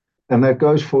 And that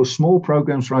goes for small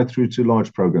programs right through to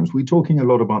large programs. We're talking a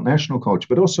lot about national culture,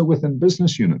 but also within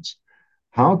business units.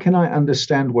 How can I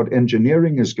understand what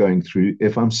engineering is going through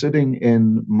if I'm sitting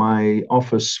in my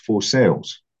office for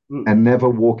sales and never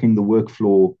walking the work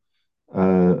floor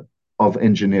of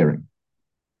engineering?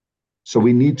 So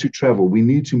we need to travel. We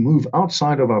need to move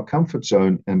outside of our comfort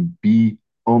zone and be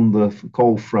on the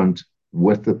cold front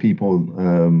with the people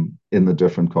in the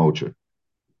different culture.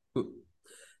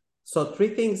 So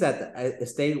 3 things that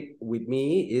stay with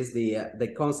me is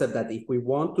the concept that if we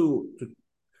want to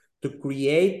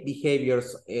create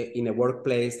behaviors in a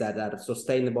workplace that are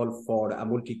sustainable for a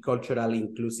multicultural,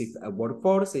 inclusive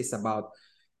workforce, is about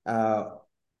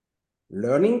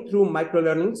learning through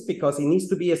micro-learnings, because it needs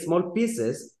to be a small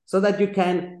pieces so that you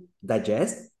can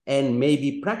digest and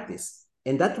maybe practice.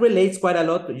 And that relates quite a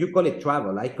lot. You call it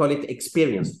travel. I call it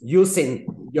experience, using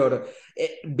your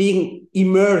being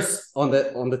immersed on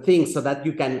the things so that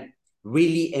you can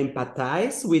really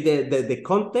empathize with the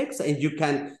context, and you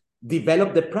can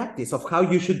develop the practice of how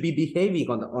you should be behaving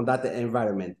on that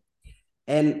environment.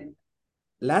 And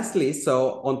lastly,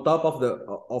 so on top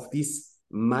of this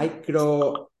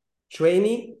micro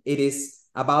training, it is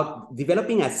about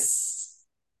developing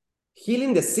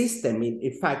healing the system.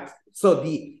 In fact, so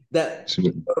the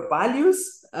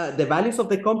values, the values of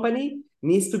the company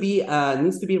needs to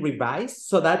be revised,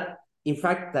 so that in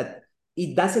fact that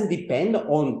it doesn't depend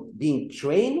on being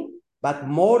trained, but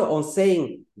more on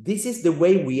saying, this is the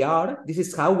way we are, this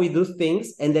is how we do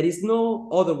things, and there is no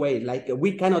other way. Like,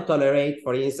 we cannot tolerate,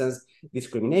 for instance,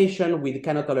 discrimination. We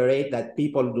cannot tolerate that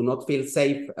people do not feel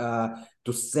safe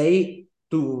to say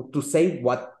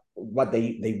what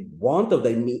they want or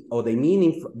they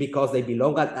mean because they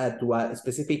belong to a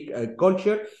specific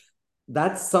culture.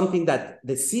 That's something that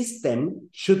the system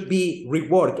should be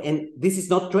reworked, and this is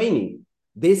not training.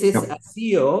 This is a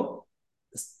CEO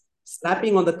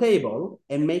slapping on the table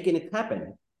and making it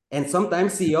happen. And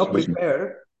sometimes CEO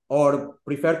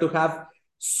prefer to have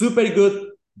super good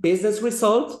business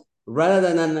results rather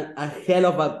than a hell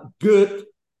of a good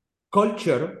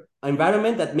culture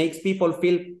environment that makes people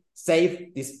feel safe,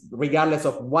 regardless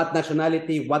of what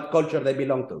nationality, what culture they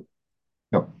belong to.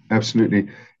 Yeah, absolutely.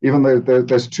 Even though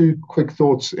there's 2 quick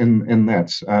thoughts in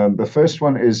that. The first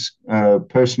one is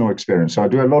personal experience. So I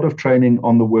do a lot of training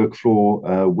on the work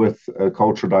floor with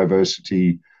cultural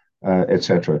diversity,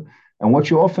 etc. And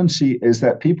what you often see is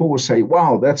that people will say,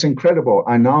 wow, that's incredible.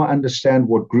 I now understand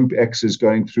what group X is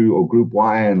going through, or group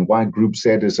Y, and why group Z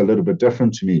is a little bit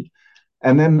different to me.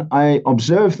 And then I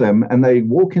observe them, and they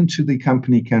walk into the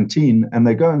company canteen and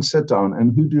they go and sit down.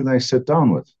 And who do they sit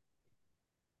down with?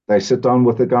 They sit down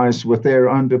with the guys with their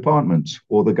own department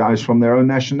or the guys from their own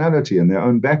nationality and their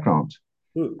own background.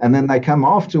 And then they come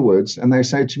afterwards and they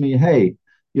say to me, hey,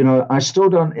 I still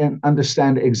don't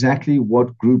understand exactly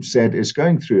what Group Z is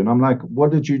going through. And I'm like,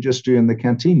 what did you just do in the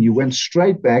canteen? You went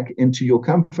straight back into your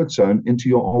comfort zone, into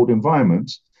your old environment,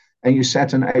 and you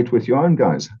sat and ate with your own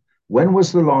guys. When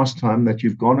was the last time that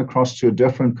you've gone across to a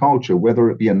different culture, whether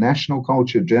it be a national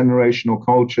culture, generational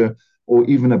culture, or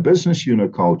even a business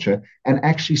unit culture, and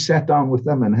actually sat down with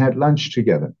them and had lunch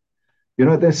together?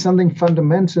 There's something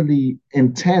fundamentally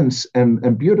intense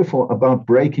and beautiful about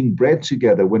breaking bread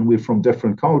together when we're from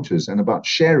different cultures and about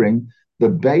sharing the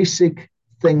basic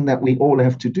thing that we all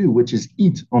have to do, which is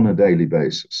eat on a daily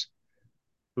basis.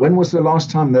 When was the last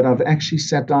time that I've actually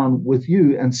sat down with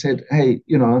you and said, hey,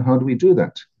 how do we do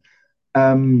that?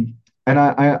 And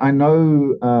I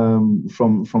know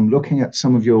from looking at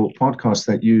some of your podcasts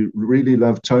that you really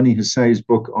love Tony Hsieh's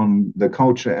book on the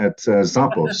culture at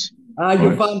Zappos.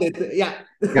 You found it. Yeah.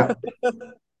 Yeah,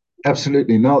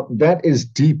 absolutely. Now, that is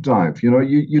deep dive.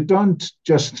 You don't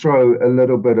just throw a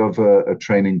little bit of a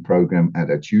training program at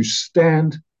it. You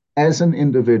stand as an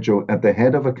individual at the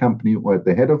head of a company or at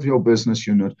the head of your business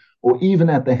unit or even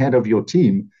at the head of your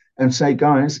team and say,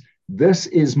 guys, this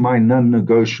is my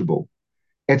non-negotiable.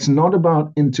 It's not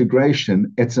about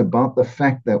integration. It's about the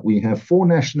fact that we have 4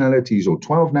 nationalities or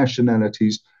 12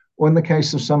 nationalities, or in the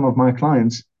case of some of my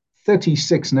clients,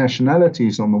 36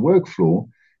 nationalities on the work floor.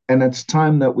 And it's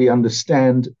time that we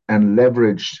understand and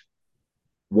leverage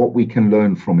what we can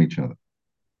learn from each other.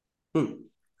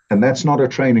 And that's not a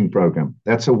training program.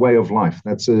 That's a way of life.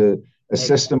 That's a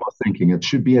system of thinking. It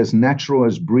should be as natural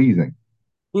as breathing.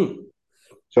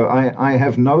 So I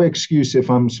have no excuse if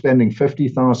I'm spending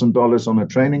 $50,000 on a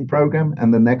training program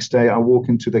and the next day I walk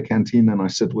into the canteen and I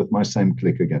sit with my same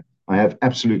clique again. I have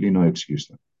absolutely no excuse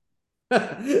then.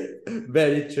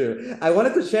 Very true. I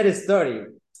wanted to share a story.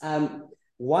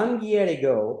 1 year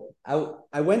ago,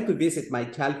 I went to visit my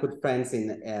childhood friends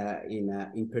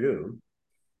in Peru.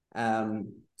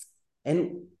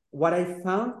 And what I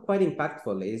found quite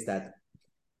impactful is that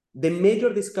the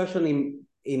major discussion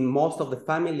in most of the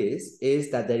families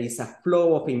is that there is a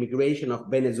flow of immigration of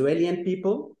Venezuelan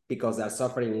people because they're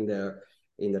suffering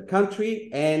in their country,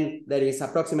 and there is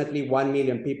approximately 1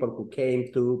 million people who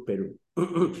came to Peru.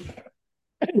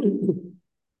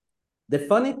 The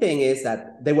funny thing is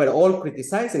that they were all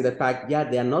criticizing the fact, yeah,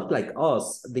 they are not like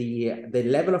us. The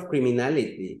level of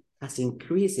criminality has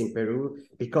increased in Peru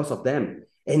because of them.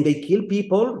 And they kill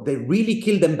people, they really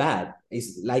kill them bad.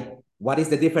 It's like, what is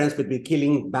the difference between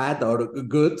killing bad or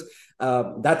good?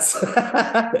 That's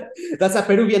that's a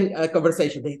Peruvian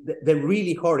conversation. They're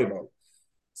really horrible.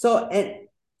 So, and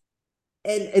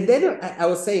then I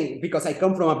was saying, because I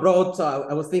come from abroad, so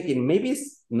I was thinking, maybe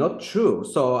it's not true.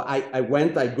 So I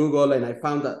Googled, and I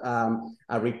found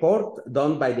a report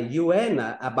done by the UN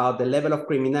about the level of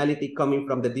criminality coming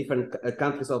from the different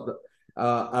countries of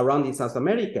around in South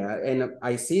America. And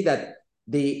I see that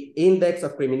the index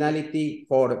of criminality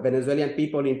for Venezuelan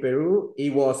people in Peru,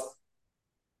 it was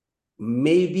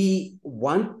maybe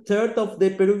 1/3 of the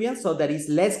Peruvians, so there is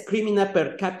less criminal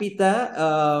per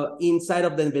capita inside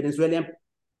of the Venezuelan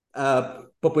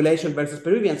population versus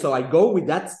Peruvian. So I go with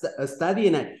that study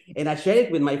and I share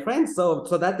it with my friends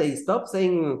so that they stop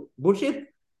saying bullshit.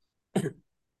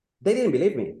 They didn't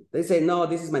believe me. They say, no,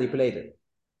 this is manipulated.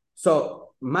 So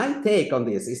my take on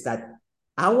this is that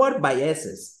our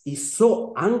biases is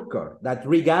so anchored that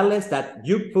regardless that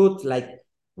you put like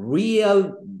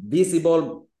real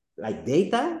visible like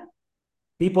data,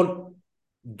 people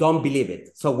don't believe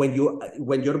it. So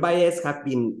when your bias have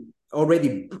been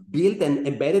already built and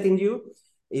embedded in you,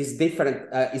 it's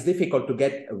difficult to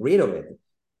get rid of it.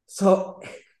 So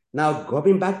now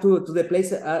going back to the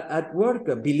place at work,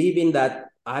 believing that,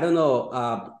 I don't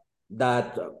know,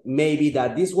 that maybe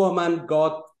that this woman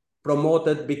got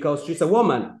promoted because she's a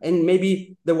woman, and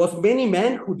maybe there was many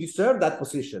men who deserved that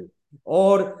position.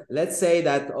 Or let's say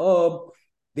that, oh,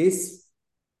 this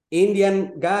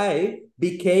Indian guy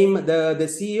became the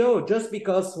CEO just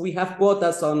because we have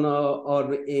quotas on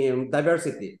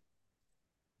diversity.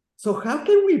 So how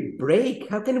can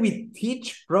we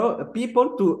teach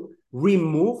people to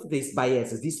remove these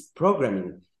biases, this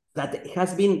programming that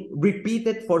has been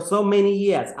repeated for so many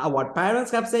years? Our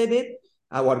parents have said it,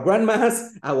 our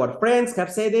grandmas, our friends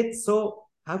have said it. So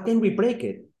how can we break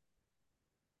it?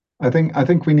 I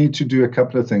think we need to do a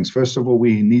couple of things. First of all,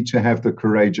 we need to have the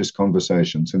courageous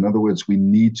conversations. In other words, we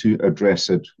need to address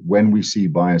it when we see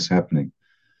bias happening.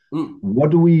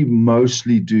 What do we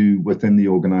mostly do within the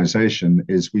organization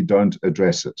is we don't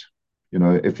address it. You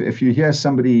know, if you hear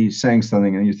somebody saying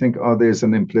something and you think, oh, there's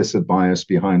an implicit bias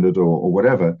behind it or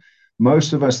whatever,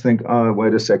 most of us think, oh,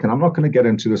 wait a second, I'm not going to get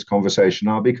into this conversation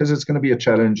now because it's going to be a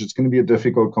challenge. It's going to be a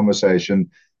difficult conversation.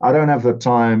 I don't have the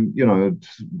time, you know,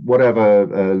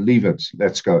 whatever, leave it,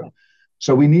 let's go.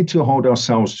 So we need to hold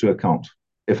ourselves to account.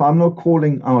 If I'm not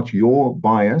calling out your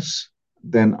bias,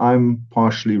 then I'm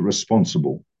partially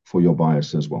responsible for your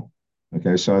bias as well.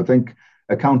 Okay, so I think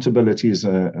accountability is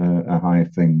a high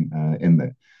thing in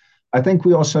there. I think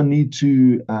we also need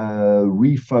to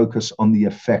refocus on the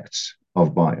effects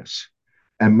of bias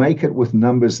and make it with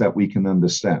numbers that we can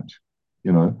understand.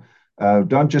 You know,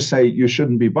 don't just say you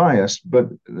shouldn't be biased, but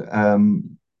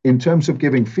in terms of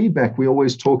giving feedback, we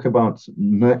always talk about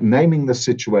naming the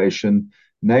situation,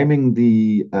 naming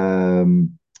the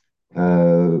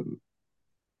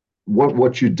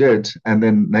what you did, and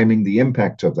then naming the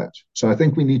impact of that. So I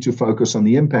think we need to focus on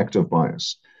the impact of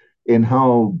bias in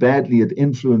how badly it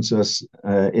influences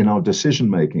us in our decision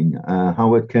making,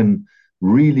 how it can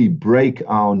really break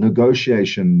our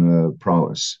negotiation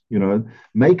prowess. You know,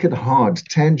 make it hard,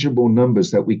 tangible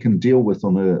numbers that we can deal with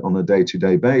on a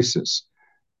day-to-day basis,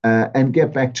 and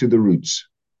get back to the roots.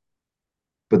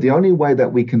 But the only way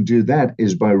that we can do that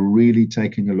is by really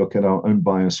taking a look at our own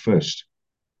bias first.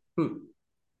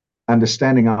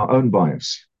 Understanding our own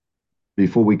bias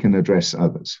before we can address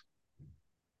others.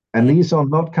 And these are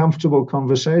not comfortable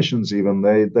conversations, even.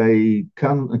 They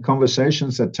come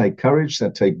conversations that take courage,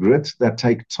 that take grit, that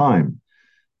take time,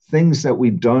 things that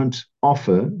we don't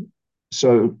offer.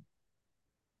 So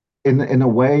in a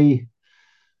way,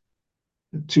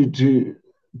 to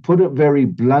put it very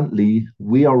bluntly,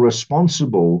 we are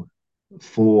responsible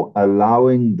for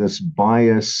allowing this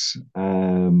bias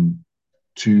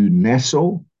to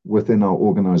nestle within our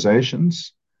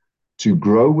organizations, to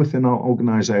grow within our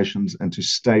organizations, and to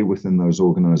stay within those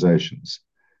organizations.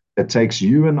 It takes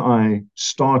you and I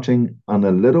starting on a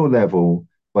little level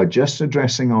by just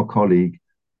addressing our colleague,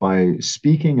 by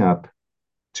speaking up,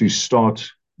 to start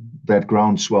that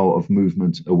groundswell of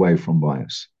movement away from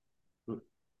bias.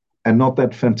 And not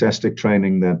that fantastic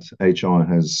training that HR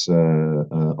has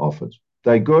offered.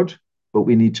 They're good, but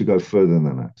we need to go further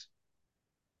than that.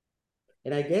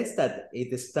 And I guess that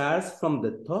it starts from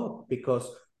the top, because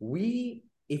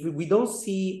if we don't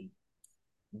see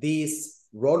this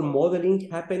role modeling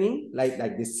happening, like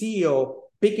the CEO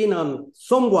picking on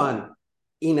someone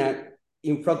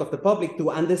in front of the public to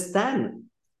understand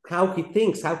how he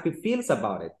thinks, how he feels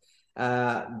about it,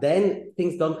 then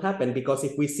things don't happen. Because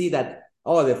if we see that,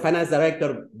 oh, the finance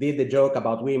director did the joke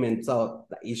about women, so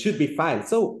it should be fine.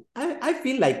 So I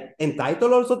feel like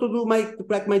entitled also to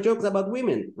crack my jokes about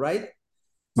women, right?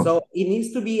 So it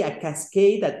needs to be a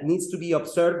cascade that needs to be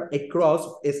observed across,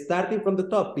 starting from the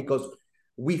top, because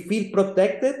we feel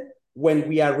protected when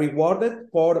we are rewarded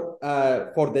for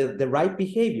the right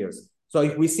behaviors. So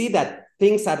if we see that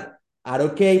things are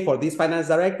okay for this finance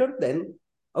director, then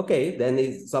okay, then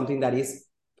it's something that is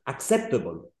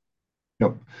acceptable.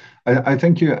 Yep. I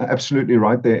think you're absolutely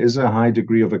right. There is a high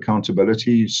degree of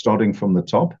accountability starting from the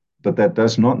top, but that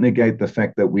does not negate the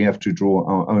fact that we have to draw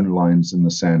our own lines in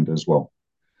the sand as well.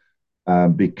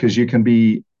 Because you can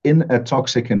be in a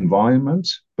toxic environment,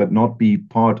 but not be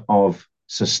part of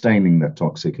sustaining that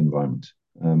toxic environment.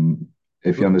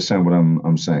 If you understand what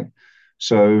I'm saying.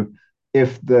 So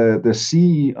if the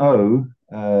CEO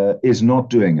is not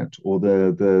doing it, or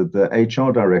the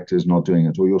HR director is not doing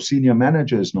it, or your senior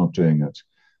manager is not doing it,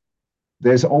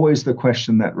 there's always the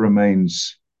question that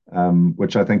remains,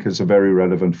 which I think is very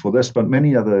relevant for this, but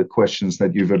many other questions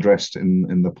that you've addressed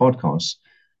in the podcast.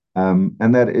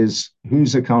 And that is,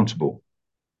 who's accountable?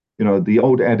 You know, the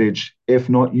old adage, if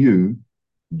not you,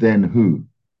 then who?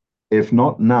 If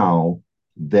not now,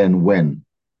 then when?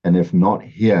 And if not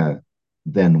here,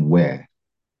 then where?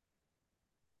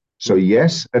 So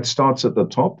yes, it starts at the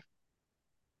top,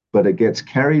 but it gets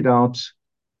carried out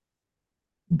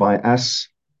by us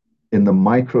in the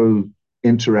micro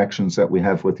interactions that we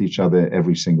have with each other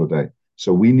every single day.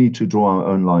 So we need to draw our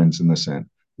own lines in the sand.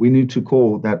 We need to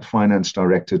call that finance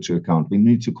director to account. We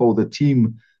need to call the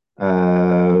team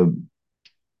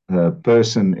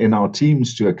person in our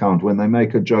teams to account when they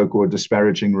make a joke or a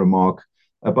disparaging remark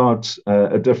about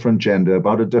a different gender,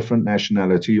 about a different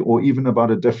nationality, or even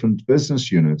about a different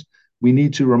business unit. We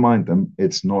need to remind them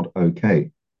it's not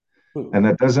okay. And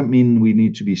that doesn't mean we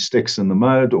need to be sticks in the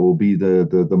mud or be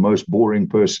the most boring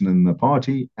person in the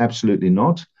party. Absolutely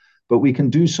not. But we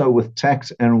can do so with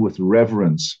tact and with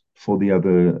reverence for the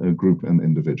other group and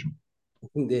individual.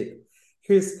 Indeed.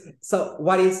 So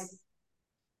what is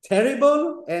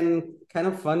terrible and kind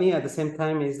of funny at the same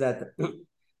time is that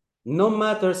no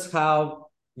matters how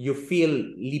you feel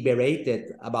liberated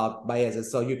about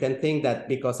biases. So you can think that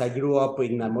because I grew up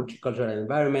in a multicultural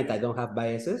environment, I don't have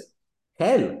biases.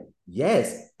 Hell, yes.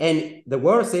 And the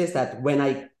worst is that when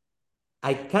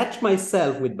I catch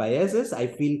myself with biases, I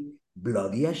feel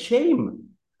bloody ashamed.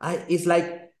 It's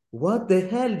like, what the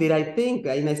hell did I think?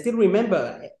 And I still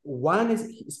remember one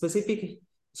specific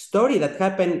story that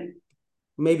happened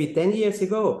maybe 10 years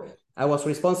ago. I was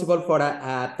responsible for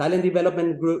a talent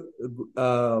development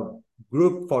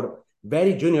group for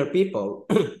very junior people,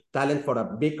 talent for a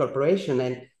big corporation.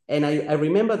 And I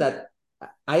remember that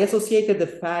I associated the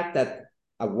fact that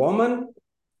a woman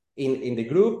in the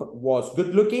group was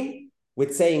good looking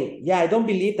with saying, yeah, I don't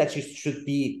believe that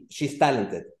she's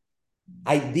talented.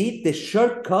 I did the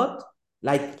shortcut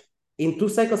like in 2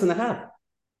 seconds and a half.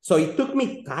 So it took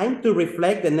me time to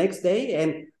reflect the next day.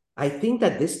 And I think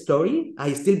that this story,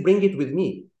 I still bring it with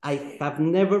me. I have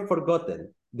never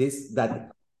forgotten this,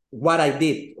 that what I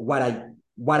did, what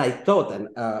I thought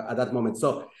at that moment.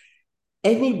 So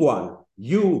anyone,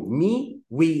 you, me,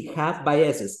 we have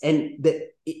biases. And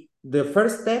the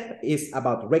first step is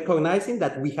about recognizing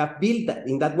that we have built that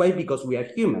in that way because we are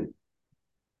human.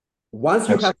 Once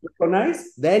you have recognized,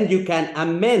 then you can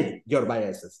amend your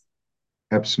biases.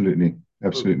 Absolutely.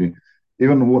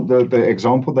 Even the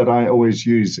example that I always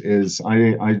use is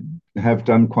I have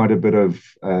done quite a bit of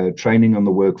training on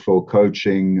the work floor,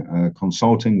 coaching,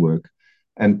 consulting work,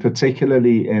 and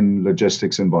particularly in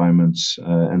logistics environments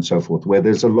and so forth, where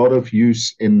there's a lot of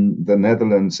use in the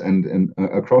Netherlands and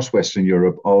across Western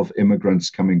Europe of immigrants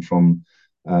coming from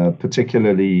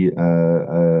particularly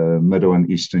Middle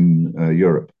and Eastern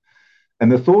Europe.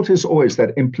 And the thought is always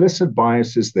that implicit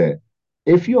bias is there.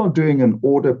 If you're doing an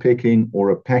order picking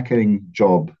or a packing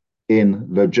job in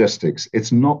logistics,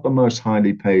 it's not the most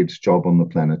highly paid job on the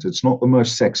planet. It's not the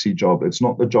most sexy job. It's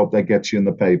not the job that gets you in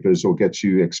the papers or gets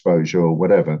you exposure or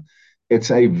whatever. It's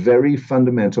a very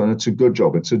fundamental, and it's a good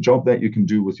job. It's a job that you can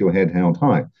do with your head held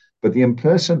high. But the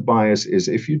implicit bias is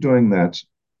if you're doing that,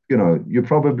 you're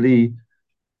probably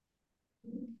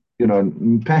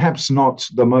perhaps not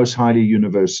the most highly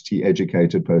university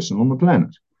educated person on the planet.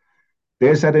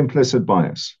 There's that implicit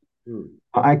bias.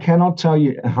 I cannot tell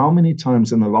you how many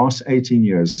times in the last 18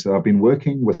 years that I've been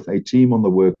working with a team on the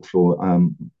work floor.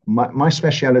 My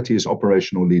specialty is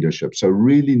operational leadership. So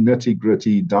really nitty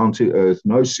gritty, down to earth,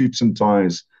 no suits and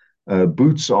ties,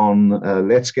 boots on,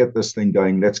 let's get this thing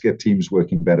going. Let's get teams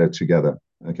working better together,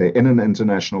 okay, in an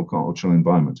international cultural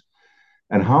environment.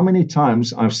 And how many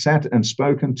times I've sat and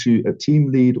spoken to a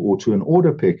team lead or to an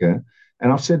order picker,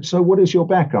 and I've said, so what is your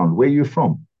background? Where are you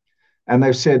from? And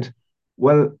they've said,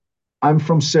 well, I'm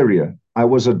from Syria. I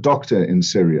was a doctor in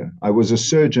Syria. I was a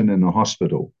surgeon in a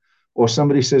hospital. Or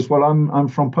somebody says, well, I'm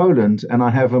from Poland and I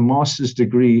have a master's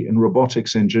degree in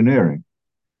robotics engineering.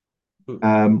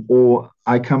 Or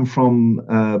I come from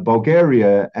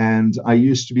Bulgaria and I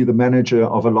used to be the manager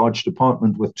of a large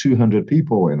department with 200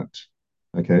 people in it.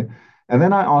 Okay. And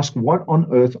then I ask, what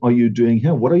on earth are you doing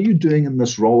here? What are you doing in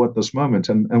this role at this moment?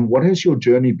 And what has your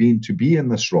journey been to be in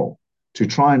this role, to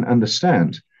try and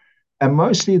understand? And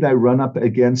mostly they run up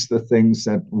against the things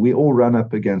that we all run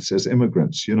up against as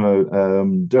immigrants,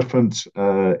 different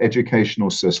educational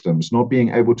systems, not being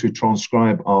able to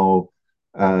transcribe our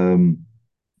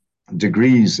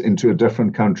degrees into a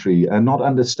different country and not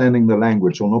understanding the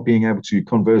language or not being able to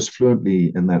converse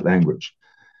fluently in that language.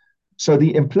 So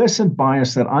the implicit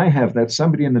bias that I have that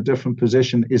somebody in a different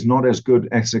position is not as good,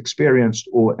 as experienced,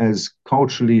 or as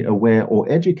culturally aware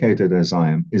or educated as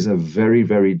I am is a very,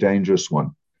 very dangerous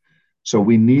one. So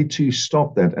we need to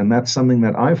stop that. And that's something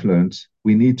that I've learned.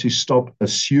 We need to stop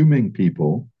assuming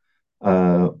people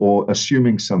or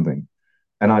assuming something.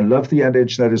 And I love the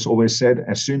adage that is always said,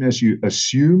 as soon as you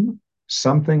assume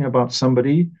something about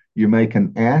somebody, you make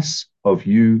an ass of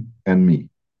you and me.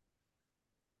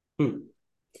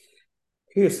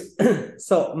 Here's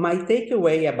so my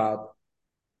takeaway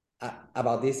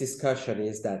about this discussion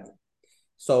is that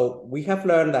so we have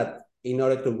learned that in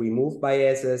order to remove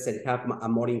biases and have a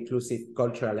more inclusive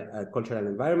cultural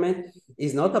environment,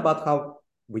 is not about how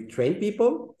we train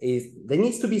people. There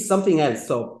needs to be something else.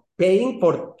 So paying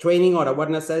for training or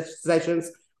awareness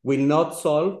sessions will not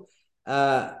solve.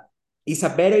 It's a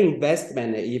better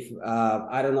investment if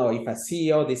I don't know, if a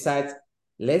CEO decides,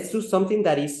 let's do something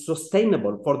that is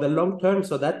sustainable for the long term,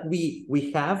 so that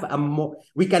we have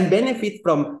we can benefit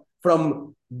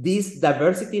from this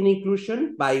diversity and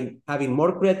inclusion by having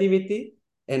more creativity.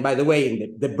 And by the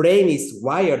way, the brain is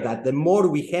wired that the more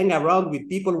we hang around with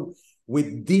people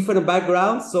with different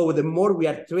backgrounds, so the more we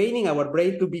are training our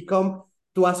brain to become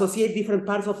to associate different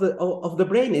parts of the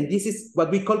brain. And this is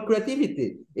what we call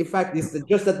creativity. In fact, it's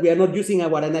just that we are not using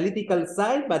our analytical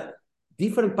side, but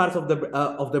different parts of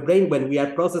the brain when we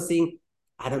are processing,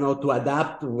 I don't know, to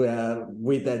adapt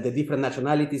with the different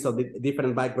nationalities or the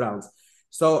different backgrounds.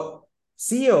 So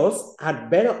CEOs are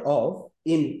better off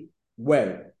in,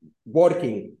 well,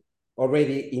 working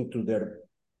already into their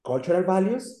cultural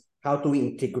values, how to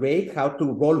integrate, how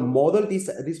to role model these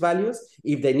values.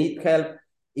 If they need help,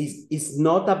 it's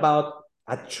not about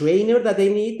a trainer that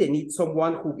they need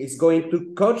someone who is going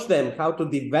to coach them how to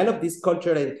develop this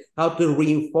culture and how to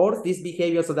reinforce this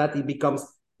behavior so that it becomes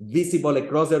visible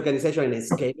across the organization and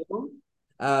scalable.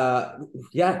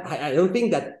 I don't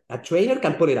think that a trainer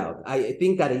can pull it out. I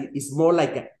think that it's more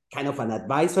like a kind of an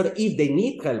advisor if they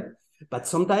need help. But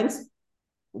sometimes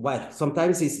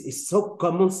it's so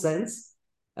common sense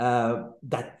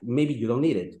that maybe you don't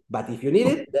need it. But if you need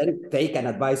it, then take an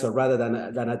advisor rather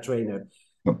than a trainer.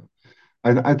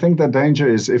 I think the danger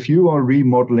is if you are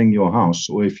remodeling your house,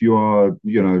 or if you are,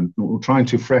 trying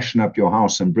to freshen up your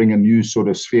house and bring a new sort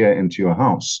of sphere into your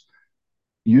house,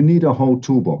 you need a whole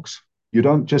toolbox. You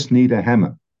don't just need a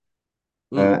hammer.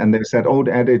 And there's that old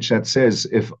adage that says,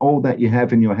 if all that you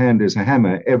have in your hand is a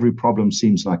hammer, every problem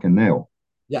seems like a nail.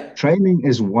 Yeah. Training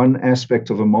is one aspect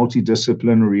of a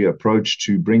multidisciplinary approach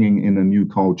to bringing in a new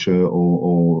culture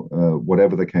or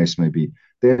whatever the case may be.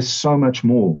 There's so much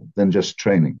more than just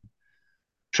training.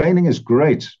 Training is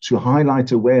great to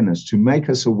highlight awareness, to make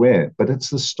us aware, but it's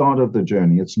the start of the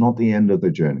journey. It's not the end of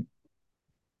the journey.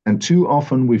 And too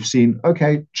often we've seen,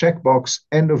 okay, checkbox,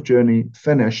 end of journey,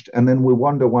 finished. And then we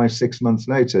wonder why 6 months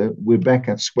later, we're back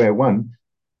at square one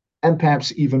and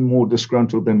perhaps even more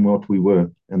disgruntled than what we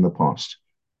were in the past.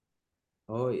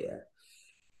 Oh, yeah.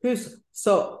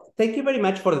 So thank you very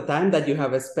much for the time that you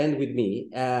have spent with me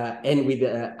and with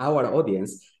our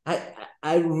audience.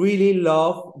 I really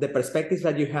love the perspectives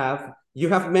that you have. You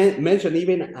have mentioned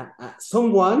even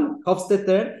someone,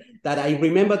 Hofstetter, that I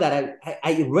remember that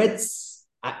I read.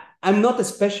 I'm not a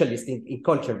specialist in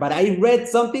culture, but I read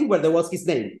something where there was his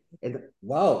name. And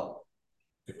wow,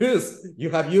 you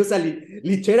have used a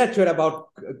literature about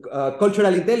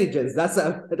cultural intelligence.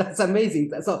 That's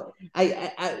amazing. So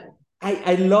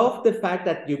I love the fact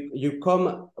that you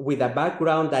come with a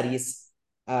background that is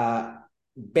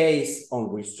based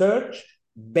on research,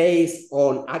 based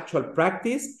on actual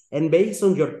practice, and based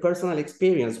on your personal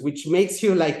experience, which makes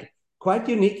you like quite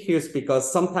unique here,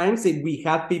 because sometimes we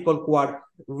have people who are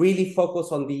really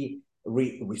focused on the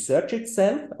research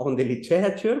itself, on the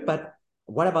literature, but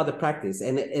what about the practice?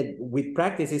 And with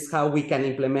practice is how we can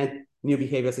implement new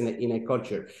behaviors in a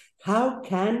culture. How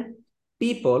can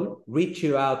people reach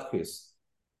you out, Gijs?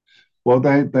 Well,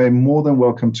 they're more than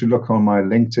welcome to look on my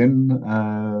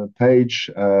LinkedIn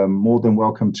page, more than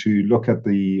welcome to look at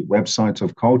the website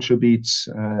of Culture Beats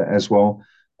as well.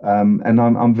 And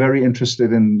I'm very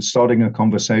interested in starting a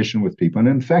conversation with people. And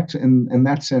in fact, in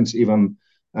that sense, even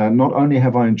not only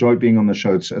have I enjoyed being on the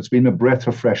show, it's been a breath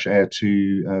of fresh air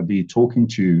to be talking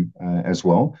to you as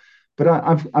well. But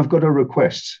I've got a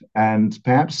request, and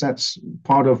perhaps that's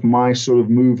part of my sort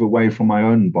of move away from my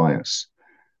own bias.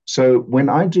 So when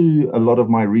I do a lot of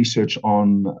my research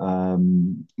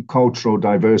on cultural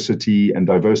diversity and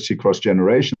diversity across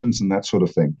generations and that sort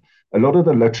of thing, a lot of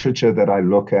the literature that I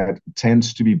look at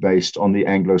tends to be based on the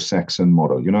Anglo-Saxon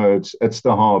model. It's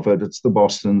the Harvard, it's the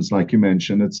Bostons, like you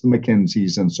mentioned, it's the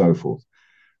McKinseys and so forth.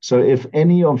 So if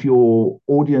any of your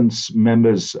audience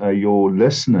members, your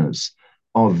listeners,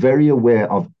 are very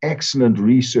aware of excellent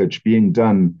research being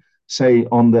done, say,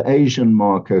 on the Asian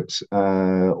market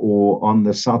or on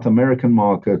the South American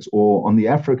market or on the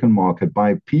African market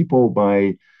by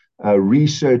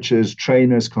researchers,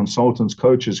 trainers, consultants,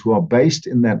 coaches who are based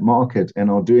in that market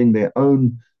and are doing their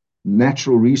own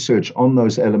natural research on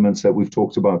those elements that we've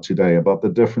talked about today, about the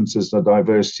differences, the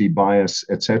diversity, bias,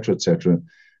 et cetera,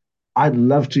 I'd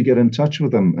love to get in touch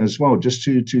with them as well, just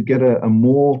to get a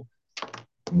more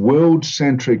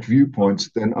world-centric viewpoint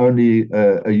than only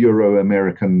a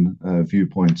Euro-American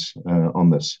viewpoint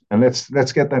on this. And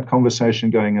let's get that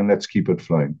conversation going and let's keep it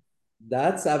flowing.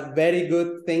 That's a very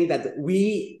good thing that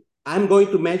I'm going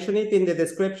to mention it in the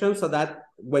description so that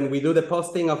when we do the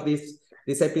posting of this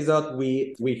episode,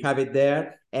 we have it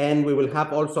there, and we will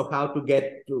have also how to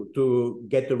get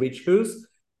to reach Gijs.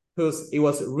 It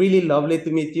was really lovely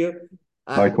to meet you.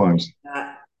 Likewise.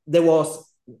 There was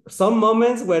some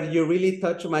moments where you really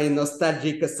touched my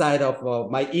nostalgic side of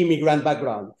my immigrant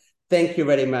background. Thank you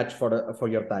very much for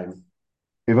your time.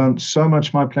 Ivan, so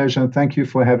much my pleasure. Thank you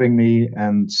for having me,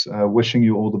 and wishing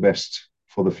you all the best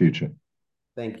for the future.